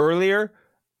 Earlier,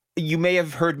 you may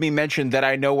have heard me mention that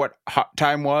I know what hot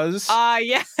time was.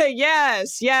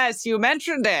 Yes, you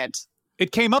mentioned it.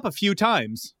 It came up a few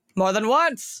times. More than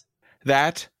once.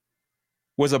 That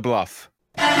was a bluff.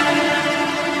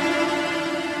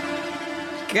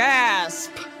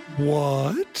 Gasp.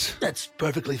 What? That's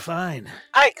perfectly fine.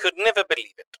 I could never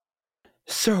believe it.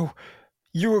 So,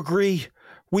 you agree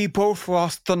we both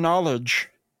lost the knowledge?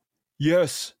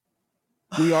 Yes,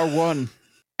 we are one.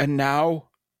 And now,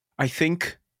 I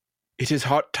think it is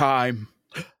hot time.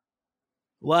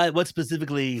 What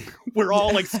specifically? We're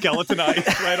all like skeletonized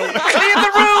right away. Clear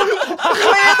the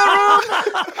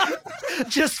room!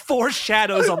 Just 4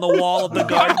 shadows on the wall of the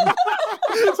garden.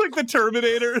 It's like the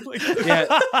Terminator, like Yeah.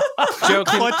 Joe,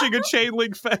 clutching a chain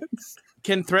link fence.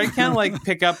 can Threadcount like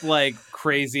pick up like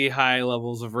crazy high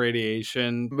levels of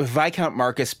radiation? Viscount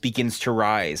Marcus begins to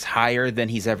rise higher than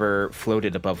he's ever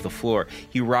floated above the floor.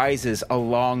 He rises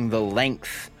along the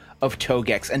length of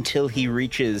Togex until he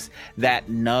reaches that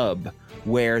nub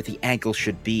where the ankle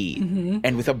should be.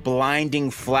 And with a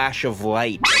blinding flash of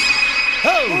light,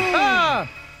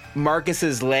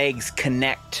 Marcus's legs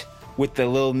connect with the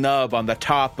little nub on the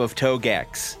top of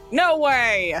Togex. No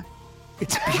way.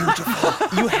 It's beautiful.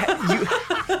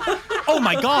 Oh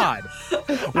my God.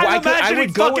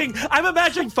 I'm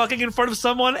imagining fucking in front of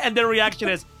someone, and their reaction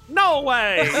is, no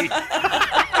way.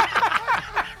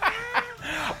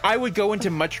 I would go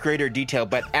into much greater detail,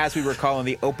 but as we recall in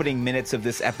the opening minutes of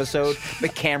this episode, the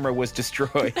camera was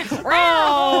destroyed.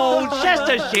 Oh,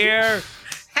 just a sheer.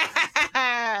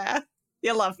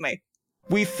 You love me.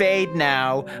 We fade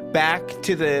now back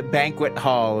to the banquet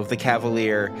hall of the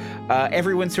Cavalier.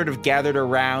 Everyone's sort of gathered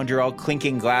around. You're all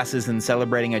clinking glasses and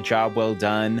celebrating a job well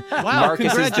done. Wow,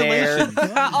 Marcus is there.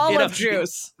 Olive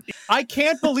juice. I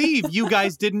can't believe you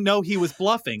guys didn't know he was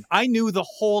bluffing. I knew the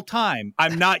whole time.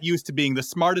 I'm not used to being the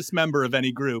smartest member of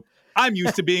any group. I'm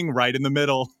used to being right in the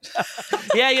middle.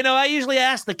 Yeah, I usually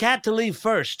ask the cat to leave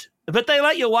first, but they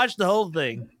let you watch the whole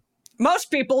thing.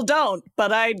 Most people don't,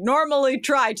 but I normally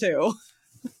try to.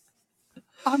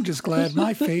 I'm just glad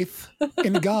my faith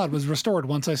in God was restored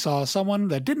once I saw someone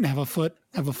that didn't have a foot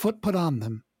put on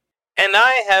them. And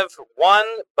I have 1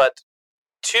 but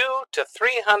 200 to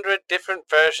 300 different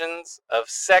versions of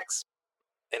sex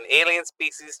and alien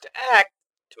species to add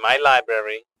to my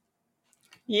library.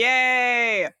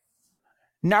 Yay!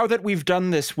 Now that we've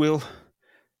done this, we'll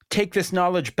take this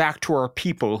knowledge back to our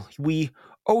people. We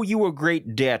owe you a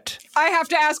great debt. I have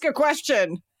to ask a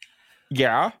question.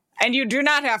 Yeah? And you do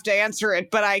not have to answer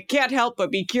it, but I can't help but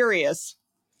be curious.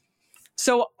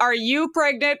 So are you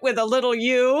pregnant with a little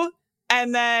you?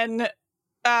 And then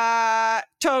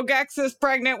Togex is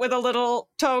pregnant with a little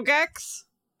Togex?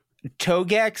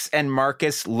 Togex and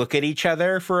Marcus look at each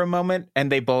other for a moment,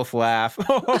 and they both laugh.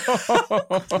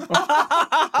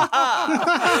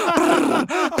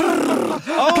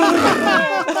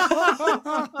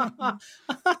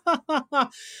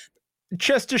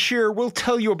 Chestershire, we'll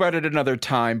tell you about it another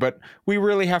time, but we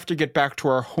really have to get back to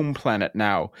our home planet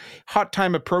now. Hot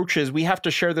time approaches. We have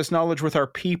to share this knowledge with our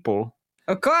people.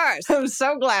 Of course. I'm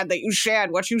so glad that you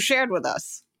shared what you shared with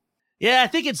us. Yeah, I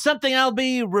think it's something I'll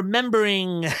be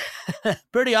remembering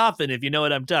pretty often, if you know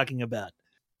what I'm talking about.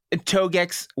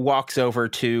 Togex walks over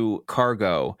to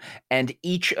Cargo, and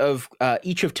each of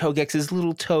Togex's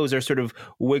little toes are sort of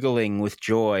wiggling with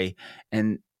joy.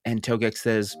 And Togex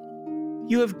says,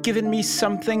 "You have given me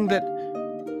something that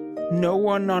no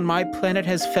one on my planet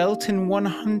has felt in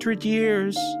 100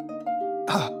 years."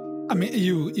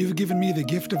 You've given me the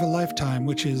gift of a lifetime,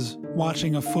 which is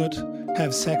watching a foot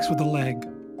have sex with a leg.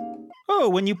 Oh,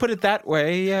 when you put it that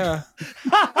way, yeah.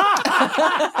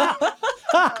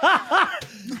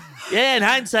 Yeah, in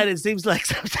hindsight, it seems like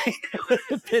something that would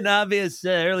have been obvious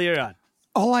earlier on.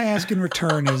 All I ask in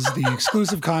return is the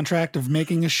exclusive contract of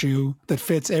making a shoe that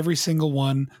fits every single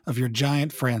one of your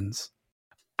giant friends.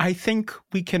 I think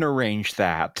we can arrange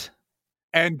that.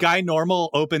 And Guy Normal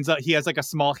opens up, he has like a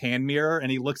small hand mirror,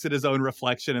 and he looks at his own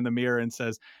reflection in the mirror and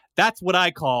says, "That's what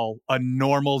I call a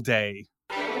normal day."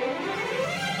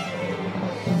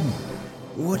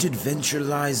 What adventure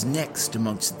lies next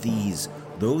amongst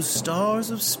those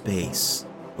stars of space?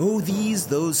 Oh,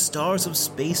 those stars of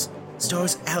space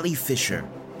stars Allie Fisher,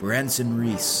 Branson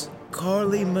Reese,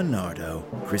 Carly Monardo,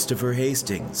 Christopher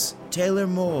Hastings, Taylor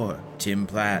Moore, Tim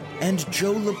Platt, and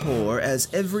Joe Lepore as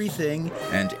everything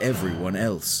and everyone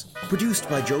else. Produced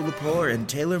by Joe Lepore and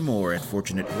Taylor Moore at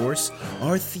Fortunate Horse,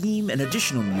 our theme and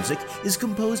additional music is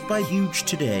composed by Huge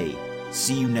Today.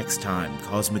 See you next time,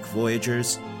 Cosmic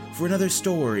Voyagers, for another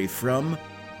story from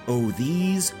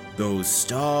those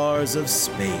stars of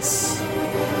space.